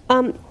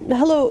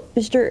 Hello,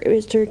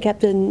 Mr.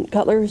 Captain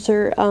Cutler,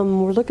 sir.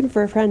 We're looking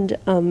for a friend,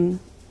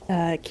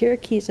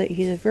 Kirik. He's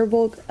a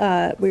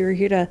Firbolg. We were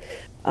here to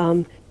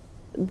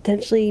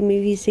potentially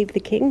maybe save the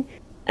king,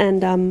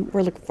 and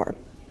we're looking for him.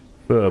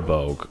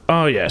 Firbolg.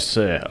 Oh yes,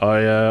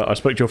 I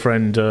spoke to your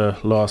friend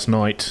last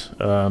night.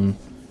 Something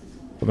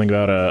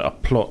about a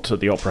plot at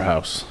the opera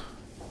house.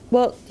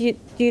 Well, do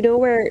you know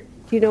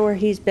where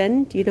he's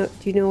been? Do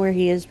you know where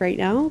he is right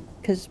now?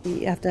 Because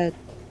we've got to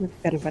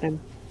find him.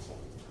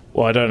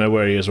 Well, I don't know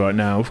where he is right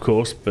now, of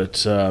course,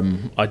 but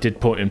I did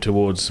point him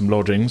towards some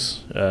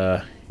lodgings.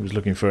 He was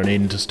looking for an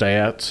inn to stay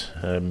at.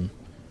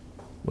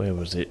 Where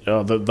was it?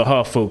 Oh, the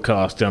half-full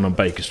cask down on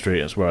Baker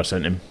Street. That's where I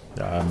sent him.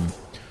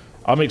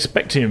 I'm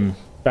expecting him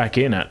back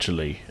in,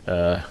 actually.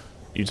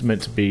 He's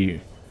meant to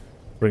be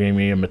bringing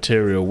me a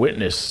material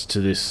witness to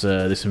this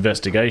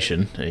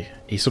investigation.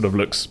 He sort of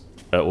looks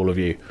at all of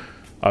you.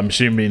 I'm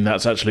assuming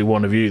that's actually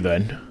one of you,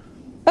 then.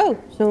 Oh,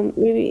 so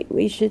maybe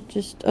we should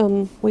just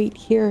wait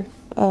here,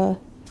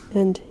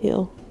 and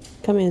he'll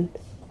come in.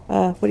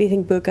 What do you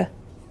think, Buka?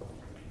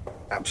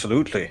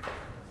 Absolutely.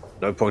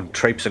 No point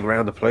traipsing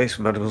around the place.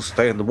 We might as well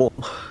stay in the warm.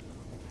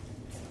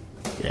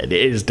 Yeah, it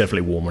is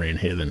definitely warmer in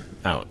here than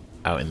out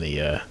in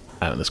the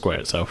square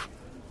itself.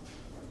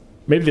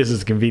 Maybe this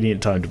is a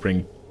convenient time to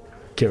bring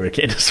Kirik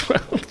in as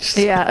well.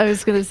 Yeah, I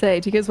was going to say,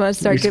 do you guys want to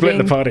start giving... We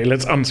split the party,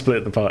 let's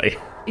unsplit the party.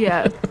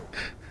 Yeah.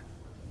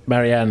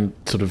 Marianne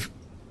sort of,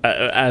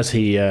 as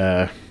he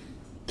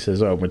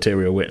says, oh,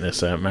 material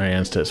witness,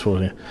 Marianne steps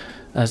forward here.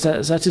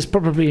 That is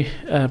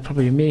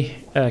probably me,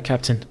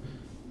 Captain.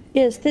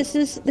 Yes, this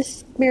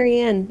is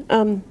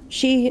Marianne.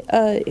 She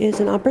is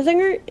an opera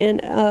singer,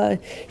 and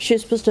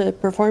she's supposed to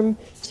perform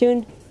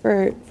soon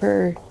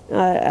for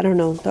I don't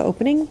know, the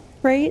opening,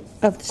 right,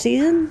 of the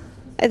season,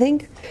 I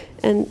think.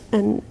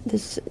 And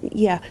this,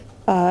 yeah.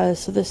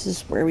 So this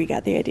is where we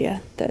got the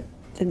idea that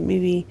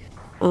maybe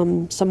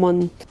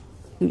someone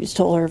who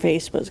stole her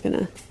face was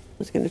gonna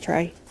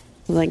try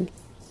something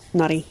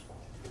naughty.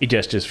 He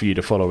gestures for you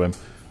to follow him.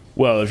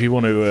 Well, if you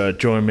want to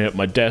join me at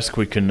my desk,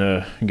 we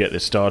can get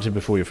this started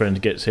before your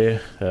friend gets here.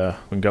 We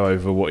can go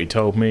over what he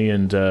told me,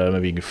 and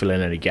maybe you can fill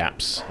in any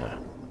gaps.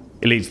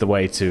 It leads the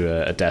way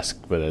to a desk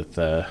with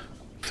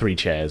 3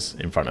 chairs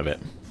in front of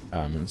it,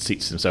 and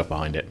seats himself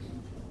behind it.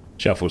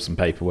 Shuffles some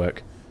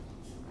paperwork.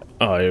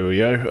 Oh, here we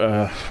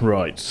go.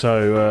 Right,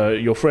 so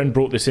your friend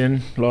brought this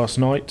in last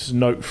night.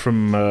 Note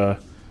from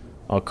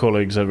our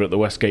colleagues over at the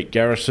Westgate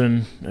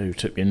Garrison, who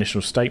took the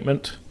initial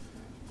statement.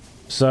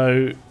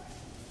 So...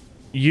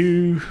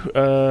 he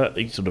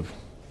sort of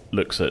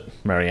looks at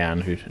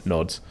Marianne, who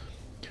nods.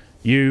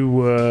 You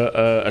were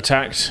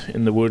attacked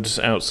in the woods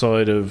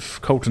outside of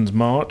Colton's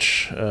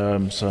March,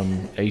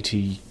 some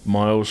 80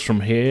 miles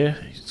from here,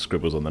 he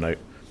scribbles on the note,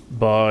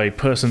 by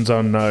persons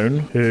unknown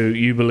who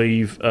you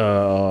believe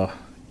are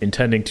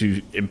intending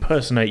to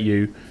impersonate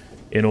you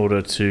in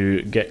order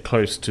to get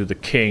close to the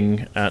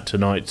king at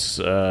tonight's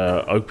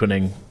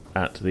opening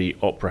at the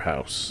Opera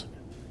House.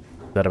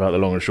 Is that about the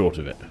long and short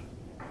of it?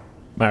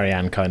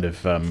 Marianne kind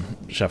of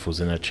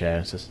shuffles in her chair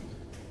and says,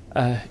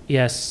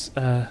 yes,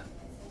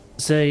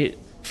 they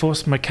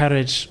forced my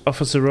carriage.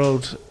 Officer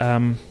Rold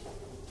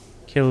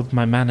killed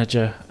my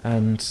manager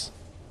and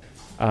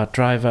our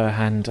driver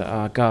and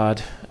our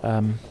guard.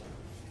 One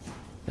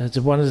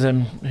of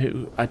them,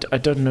 who I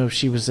don't know if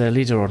she was their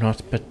leader or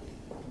not, but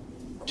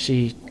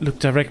she looked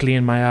directly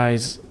in my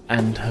eyes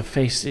and her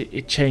face,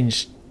 it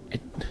changed.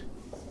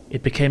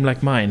 It became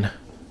like mine.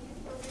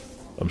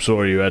 I'm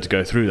sorry you had to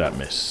go through that,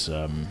 miss.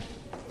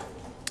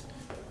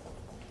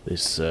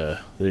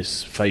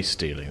 This face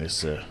stealing,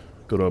 this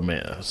good old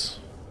mess.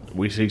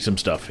 We see some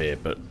stuff here,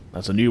 but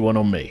that's a new one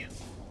on me.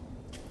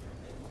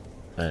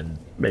 And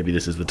maybe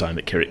this is the time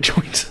that Kirik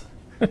joins.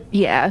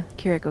 Yeah,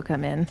 Kirik will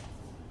come in.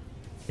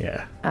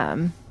 Yeah.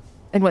 And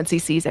once he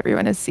sees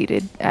everyone is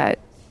seated at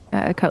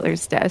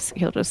Cutler's desk,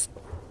 he'll just,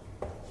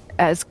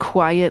 as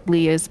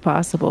quietly as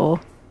possible,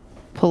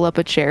 pull up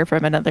a chair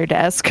from another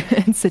desk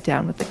and sit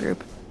down with the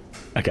group.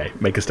 Okay,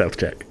 make a stealth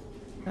check.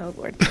 Oh,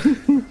 Lord.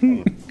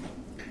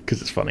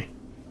 Because it's funny.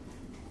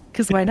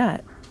 Because why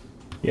not?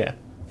 Yeah.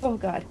 Oh,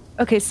 God.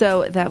 Okay,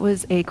 so that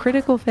was a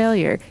critical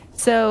failure.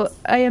 So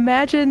I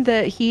imagine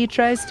that he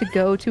tries to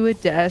go to a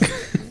desk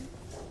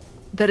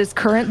that is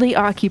currently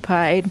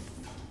occupied,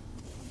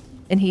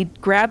 and he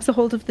grabs a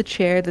hold of the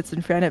chair that's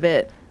in front of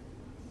it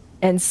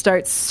and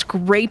starts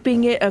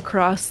scraping it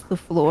across the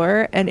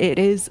floor, and it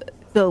is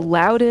the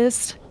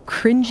loudest,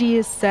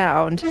 cringiest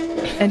sound,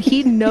 and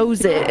he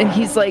knows it, and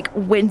he's like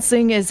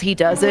wincing as he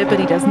does it, but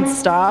he doesn't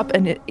stop,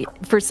 and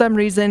for some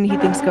reason he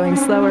thinks going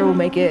slower will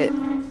make it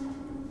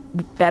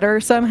better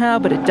somehow,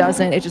 but it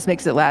doesn't. It just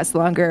makes it last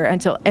longer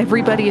until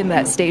everybody in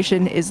that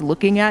station is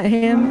looking at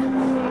him,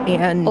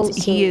 and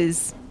he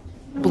is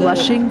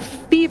blushing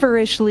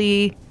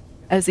feverishly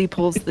as he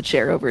pulls the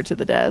chair over to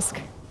the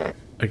desk.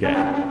 Okay.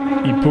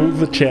 You pull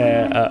the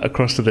chair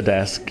across to the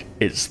desk.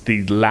 It's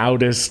the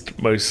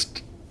loudest,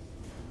 most,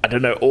 I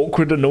don't know,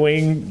 awkward,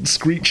 annoying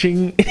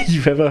screeching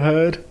you've ever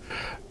heard.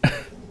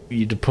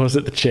 You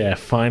deposit the chair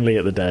finally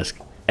at the desk.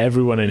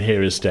 Everyone in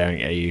here is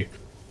staring at you,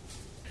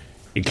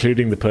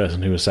 including the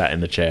person who was sat in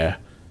the chair.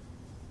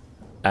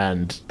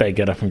 And they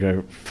get up and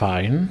go,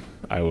 fine,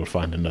 I will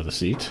find another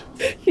seat.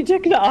 You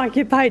took an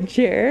occupied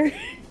chair.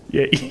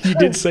 Yeah, you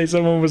did say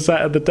someone was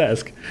sat at the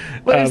desk.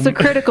 Well, it's a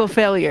critical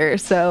failure,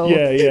 so...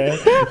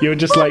 Yeah. You were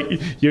just like,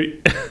 you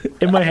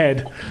in my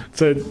head.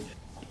 So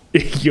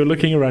you're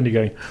looking around,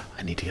 you're going,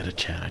 I need to get a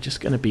chair. I'm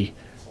just going to be...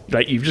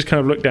 Like, you've just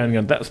kind of looked down and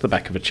gone, that's the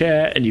back of a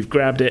chair, and you've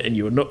grabbed it, and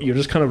you're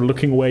just kind of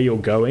looking where you're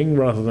going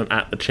rather than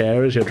at the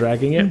chair as you're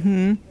dragging it.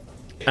 Mm-hmm.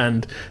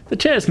 And the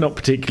chair's not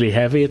particularly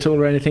heavy at all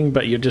or anything,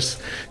 but you're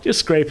just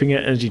scraping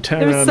it as you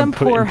turn around and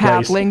put it in place.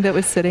 There was some poor halfling that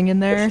was sitting in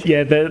there.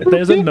 Yeah,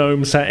 there's a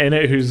gnome sat in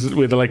it who's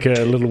with like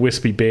a little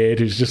wispy beard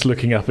who's just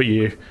looking up at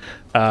you.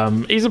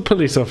 He's a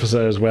police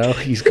officer as well.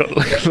 He's got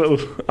like a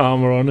little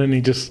armor on, and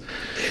he just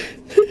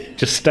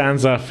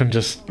stands up and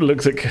just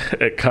looks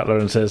at Cutler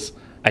and says,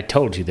 I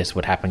told you this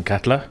would happen,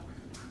 Cutler.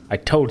 I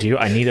told you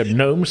I need a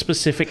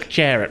gnome-specific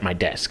chair at my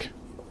desk.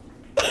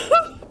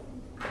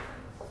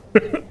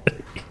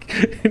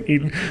 He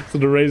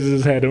sort of raises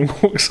his head and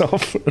walks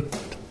off.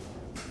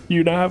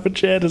 You now have a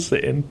chair to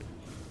sit in.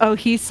 Oh,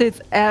 he sits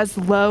as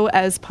low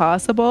as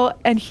possible,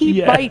 and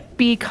he might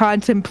be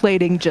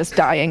contemplating just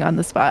dying on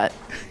the spot.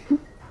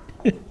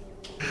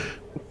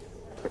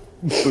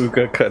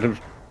 Booga kind of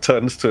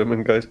turns to him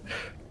and goes,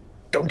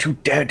 don't you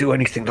dare do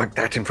anything like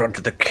that in front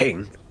of the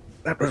king.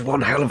 That was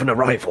one hell of an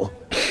arrival.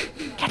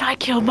 Can I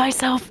kill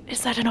myself?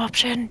 Is that an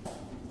option?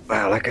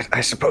 Well,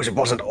 I suppose it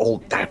wasn't all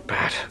that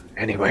bad.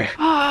 Anyway.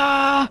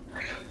 Ah!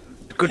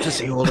 Good to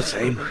see you all the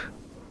same.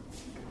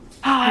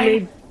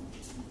 Hi.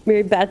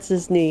 Mary bats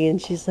his knee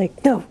and she's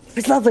like, no,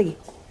 it's lovely.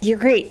 You're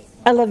great.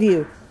 I love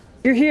you.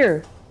 You're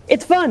here.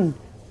 It's fun.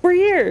 We're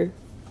here.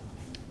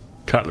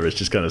 Cutler is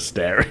just kind of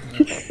staring.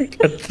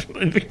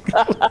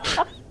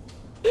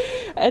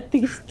 At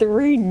these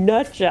 3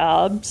 nut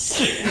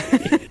jobs.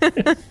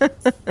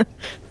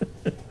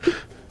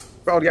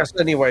 Well, yes,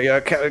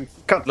 anyway,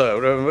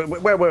 Cutler,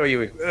 where were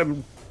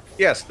you?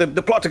 Yes, the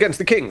plot against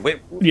the king.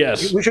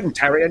 Yes. We shouldn't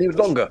tarry any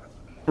longer.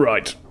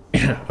 Right.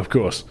 Of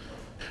course.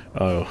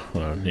 Oh,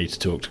 I need to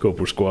talk to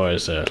Corporal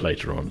Squires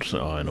later on to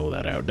iron all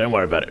that out. Don't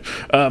worry about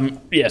it.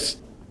 Yes.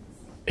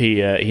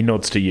 He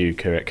nods to you,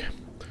 Kirik.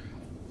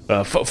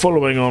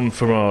 Following on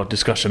from our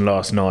discussion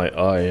last night,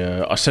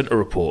 I sent a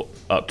report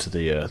up to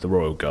the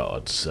Royal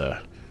Guards.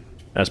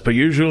 As per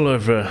usual,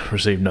 I've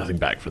received nothing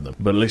back from them,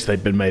 but at least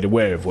they've been made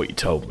aware of what you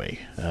told me.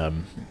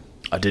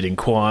 I did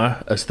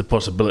inquire as to the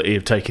possibility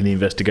of taking the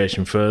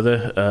investigation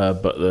further,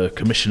 but the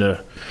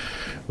Commissioner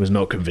was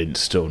not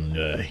convinced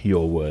on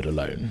your word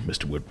alone,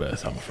 Mr.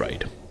 Woodworth, I'm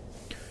afraid.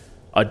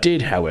 I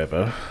did,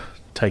 however,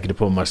 take it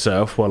upon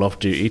myself, while off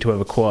duty, to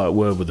have a quiet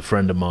word with a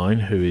friend of mine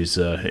who is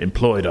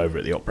employed over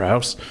at the Opera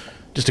House.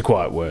 Just a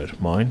quiet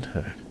word, mind.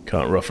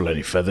 Can't ruffle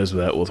any feathers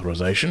without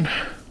authorization.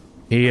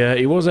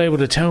 He was able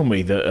to tell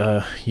me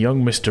that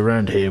young Mr.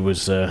 Rand here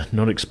was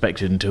not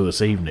expected until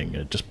this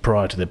evening, just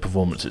prior to the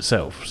performance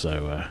itself,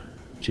 so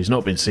she's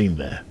not been seen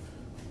there.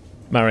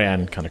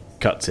 Marianne kind of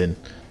cuts in.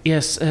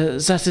 Yes,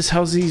 that is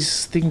how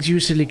these things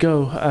usually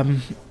go.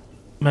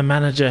 My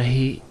manager,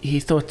 he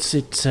thought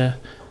it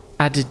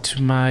added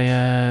to my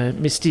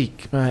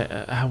mystique,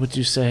 my, how would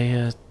you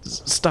say,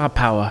 star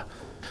power,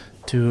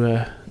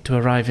 to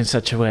arrive in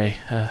such a way.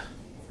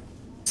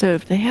 So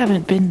if they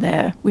haven't been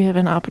there, we have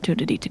an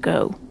opportunity to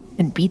go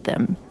and beat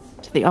them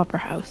to the Opera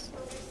House.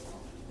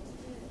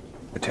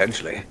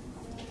 Potentially.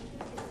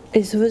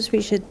 I suppose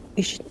we should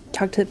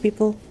talk to the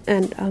people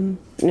and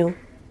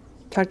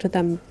talk to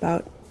them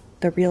about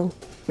the real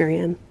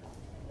Marianne.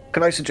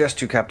 Can I suggest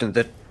to you, Captain,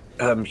 that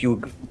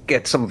you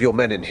get some of your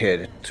men in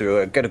here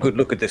to get a good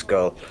look at this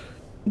girl,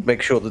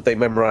 make sure that they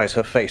memorize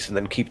her face, and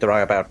then keep their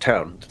eye about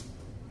town,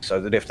 so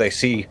that if they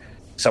see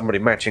somebody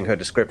matching her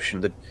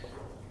description that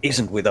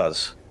isn't with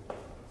us,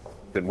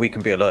 then we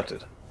can be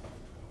alerted.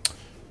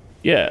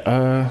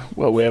 Yeah,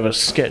 well, we have a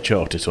sketch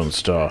artist on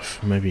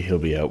staff. Maybe he'll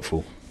be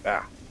helpful.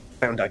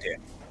 Sound idea.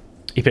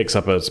 He picks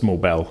up a small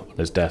bell on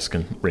his desk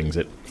and rings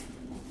it.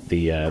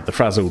 The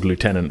frazzled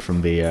lieutenant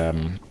from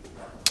the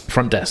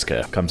front desk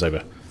comes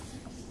over.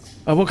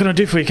 What can I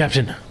do for you,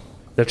 Captain?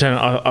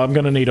 Lieutenant, I'm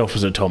going to need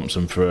Officer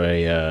Thompson for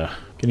a...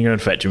 can you go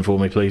and fetch him for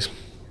me, please?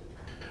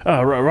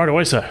 Right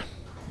away, sir.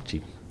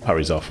 She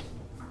hurries off.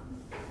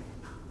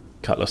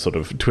 Cutler sort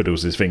of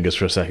twiddles his fingers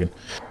for a second.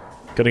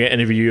 Gonna get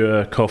any of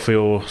you coffee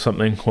or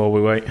something while we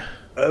wait?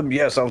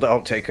 Yes,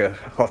 I'll take a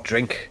hot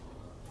drink.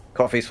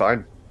 Coffee's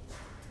fine.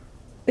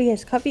 Oh,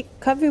 yes, coffee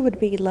would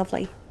be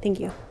lovely. Thank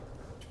you.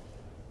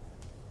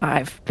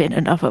 I've been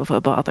enough of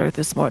a bother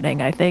this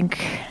morning, I think.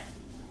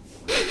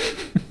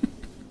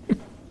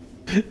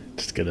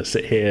 Just gonna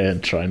sit here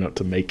and try not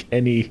to make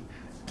any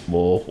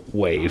more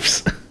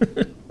waves.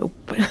 Nope.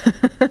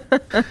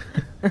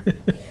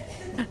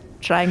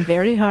 Trying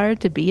very hard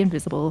to be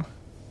invisible.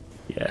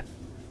 Yeah.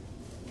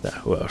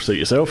 Well, suit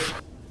yourself.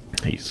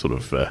 He sort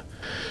of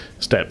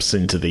steps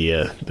into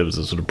the... there was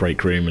a sort of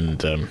break room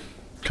and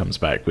comes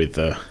back with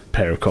a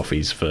pair of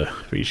coffees for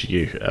each of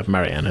you.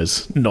 Marianne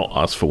has not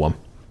asked for one.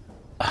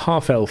 A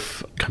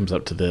half-elf comes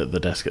up to the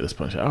desk at this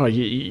point. Oh,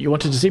 you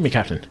wanted to see me,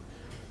 Captain?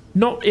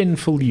 Not in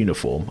full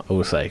uniform, I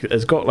will say.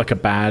 It's got like a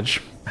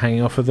badge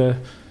hanging off of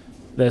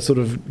their sort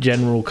of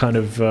general kind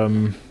of...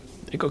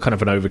 It got kind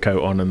of an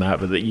overcoat on and that,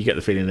 but you get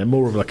the feeling they're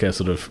more of like a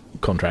sort of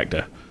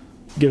contractor,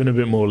 given a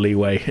bit more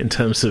leeway in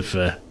terms of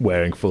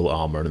wearing full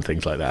armour and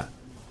things like that.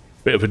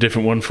 Bit of a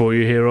different one for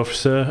you here,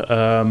 officer.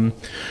 Going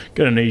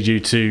to need you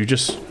to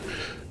just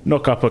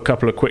knock up a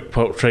couple of quick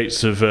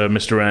portraits of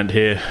Mr. Rand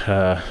here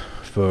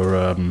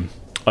for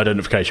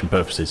identification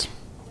purposes.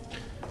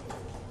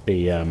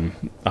 The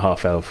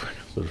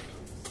half-elf sort of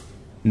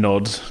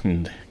nods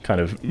and kind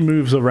of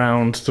moves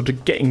around, sort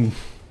of getting...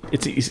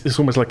 It's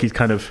almost like he's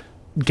kind of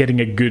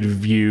getting a good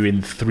view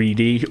in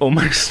 3D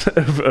almost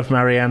of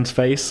Marianne's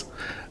face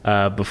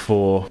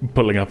before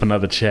pulling up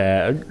another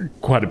chair,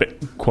 quite a bit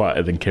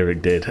quieter than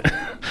Kirik did.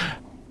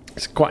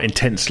 It's quite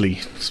intensely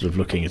sort of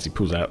looking as he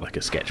pulls out like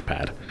a sketch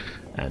pad,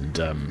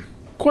 and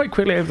quite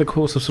quickly over the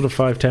course of sort of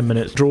 5-10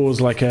 minutes draws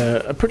like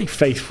a pretty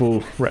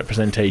faithful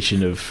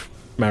representation of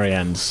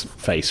Marianne's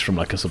face from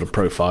like a sort of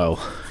profile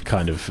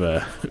kind of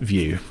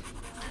view.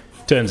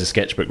 Turns his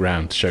sketchbook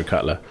round to show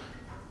Cutler.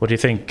 What do you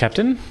think,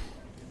 Captain?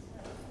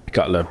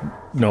 Cutler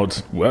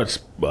nods. Well,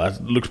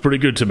 it looks pretty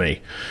good to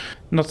me.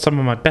 Not some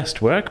of my best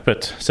work,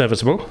 but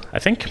serviceable, I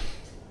think.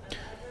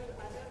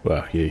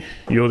 Well,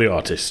 you're the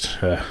artist.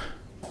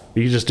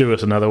 You just do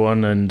us another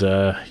one, and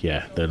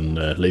then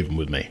leave them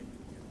with me.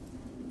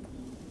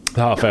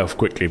 The half-elf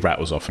quickly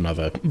rattles off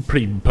another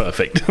pretty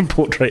perfect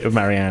portrait of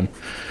Marianne,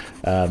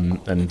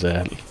 and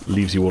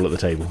leaves you all at the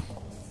table.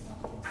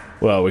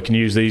 Well, we can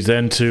use these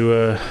then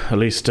to at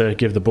least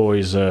give the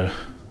boys an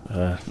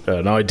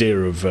idea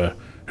of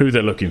who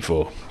they're looking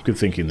for. Good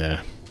thinking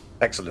there.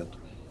 Excellent.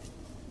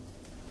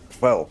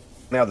 Well,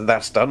 now that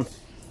that's done,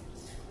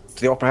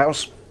 to the Opera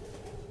House?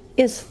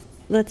 Yes,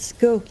 let's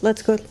go.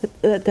 Let's go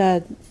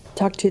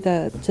talk to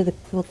the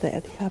people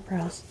at the Opera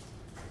House.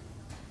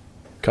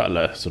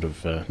 Cutler sort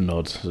of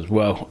nods as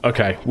well.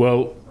 Okay,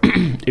 well,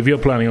 if you're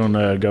planning on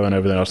going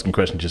over there and asking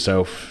questions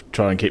yourself,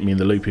 try and keep me in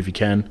the loop if you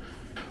can.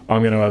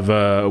 I'm going to have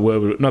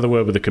another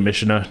word with the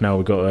Commissioner. Now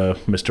we've got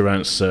Mr.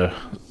 Rant's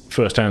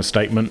first-hand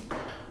statement.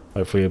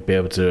 Hopefully he'll be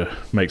able to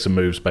make some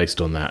moves based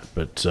on that.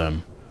 But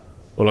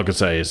all I can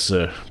say is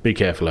be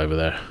careful over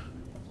there.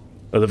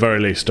 At the very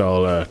least,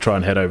 I'll try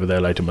and head over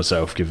there later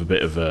myself, give a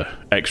bit of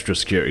extra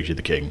security to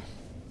the King.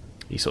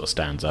 He sort of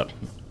stands up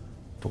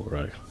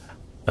before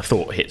a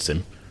thought hits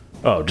him.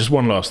 Oh, just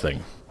one last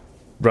thing.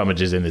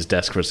 Rummages in his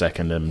desk for a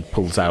second and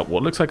pulls out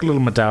what looks like a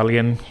little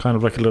medallion, kind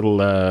of like a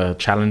little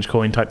challenge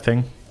coin type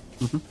thing.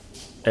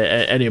 Mm-hmm.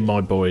 Any of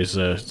my boys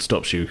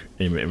stops you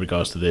in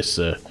regards to this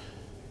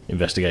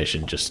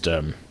investigation, just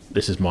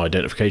this is my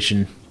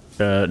identification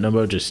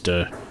number. Just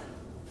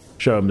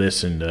show him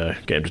this and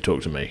get him to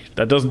talk to me.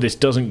 This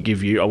doesn't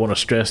give you. I want to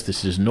stress,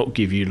 this does not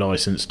give you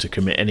license to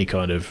commit any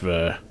kind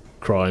of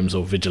crimes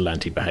or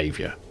vigilante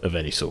behaviour of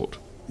any sort.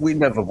 We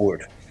never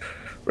would.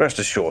 Rest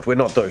assured, we're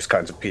not those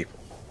kinds of people.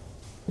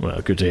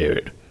 Well, good to hear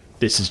it.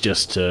 This is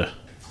just to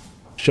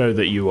show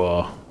that you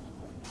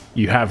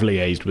have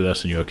liaised with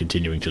us and you are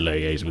continuing to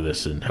liaise with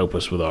us and help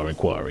us with our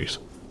inquiries.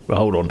 But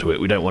hold on to it.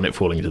 We don't want it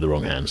falling into the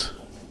wrong hands.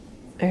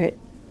 All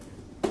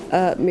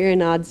right. Mira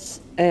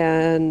nods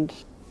and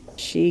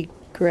she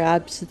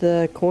grabs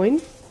the coin.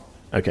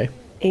 Okay.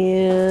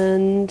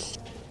 And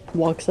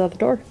walks out the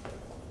door.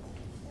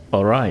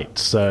 All right.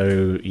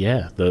 So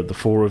yeah, the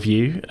four of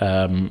you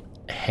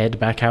head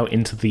back out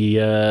into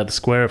the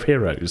Square of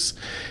Heroes.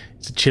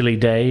 It's a chilly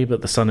day,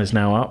 but the sun is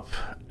now up,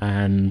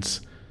 and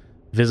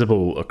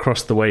visible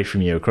across the way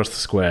from you, across the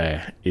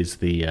square, is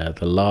the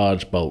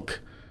large bulk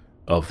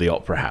of the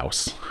Opera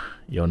House.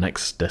 Your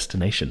next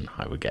destination,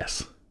 I would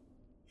guess.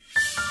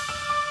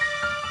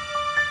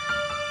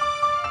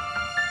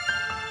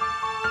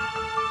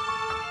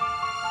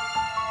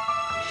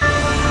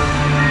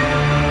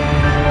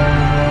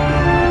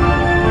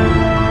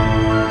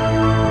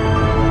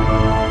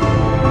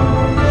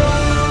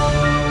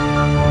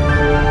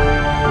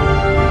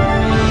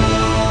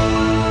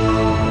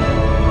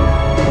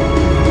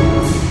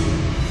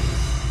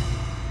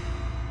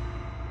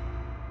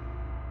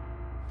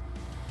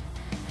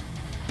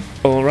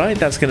 Alright,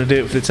 that's going to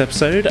do it for this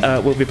episode.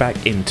 We'll be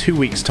back in 2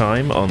 weeks'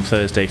 time on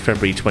Thursday,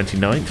 February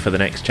 29th for the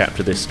next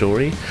chapter of this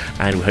story,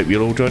 and we hope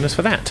you'll all join us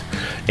for that.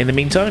 In the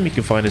meantime, you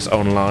can find us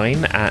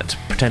online at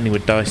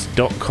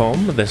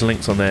pretendingwithdice.com. There's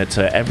links on there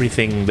to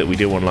everything that we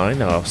do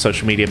online, our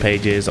social media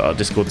pages, our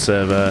Discord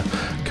server,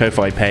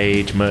 Ko-Fi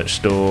page, merch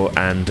store,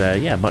 and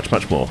much,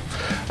 much more.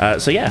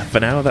 For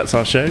now, that's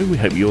our show. We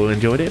hope you all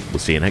enjoyed it. We'll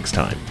see you next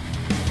time.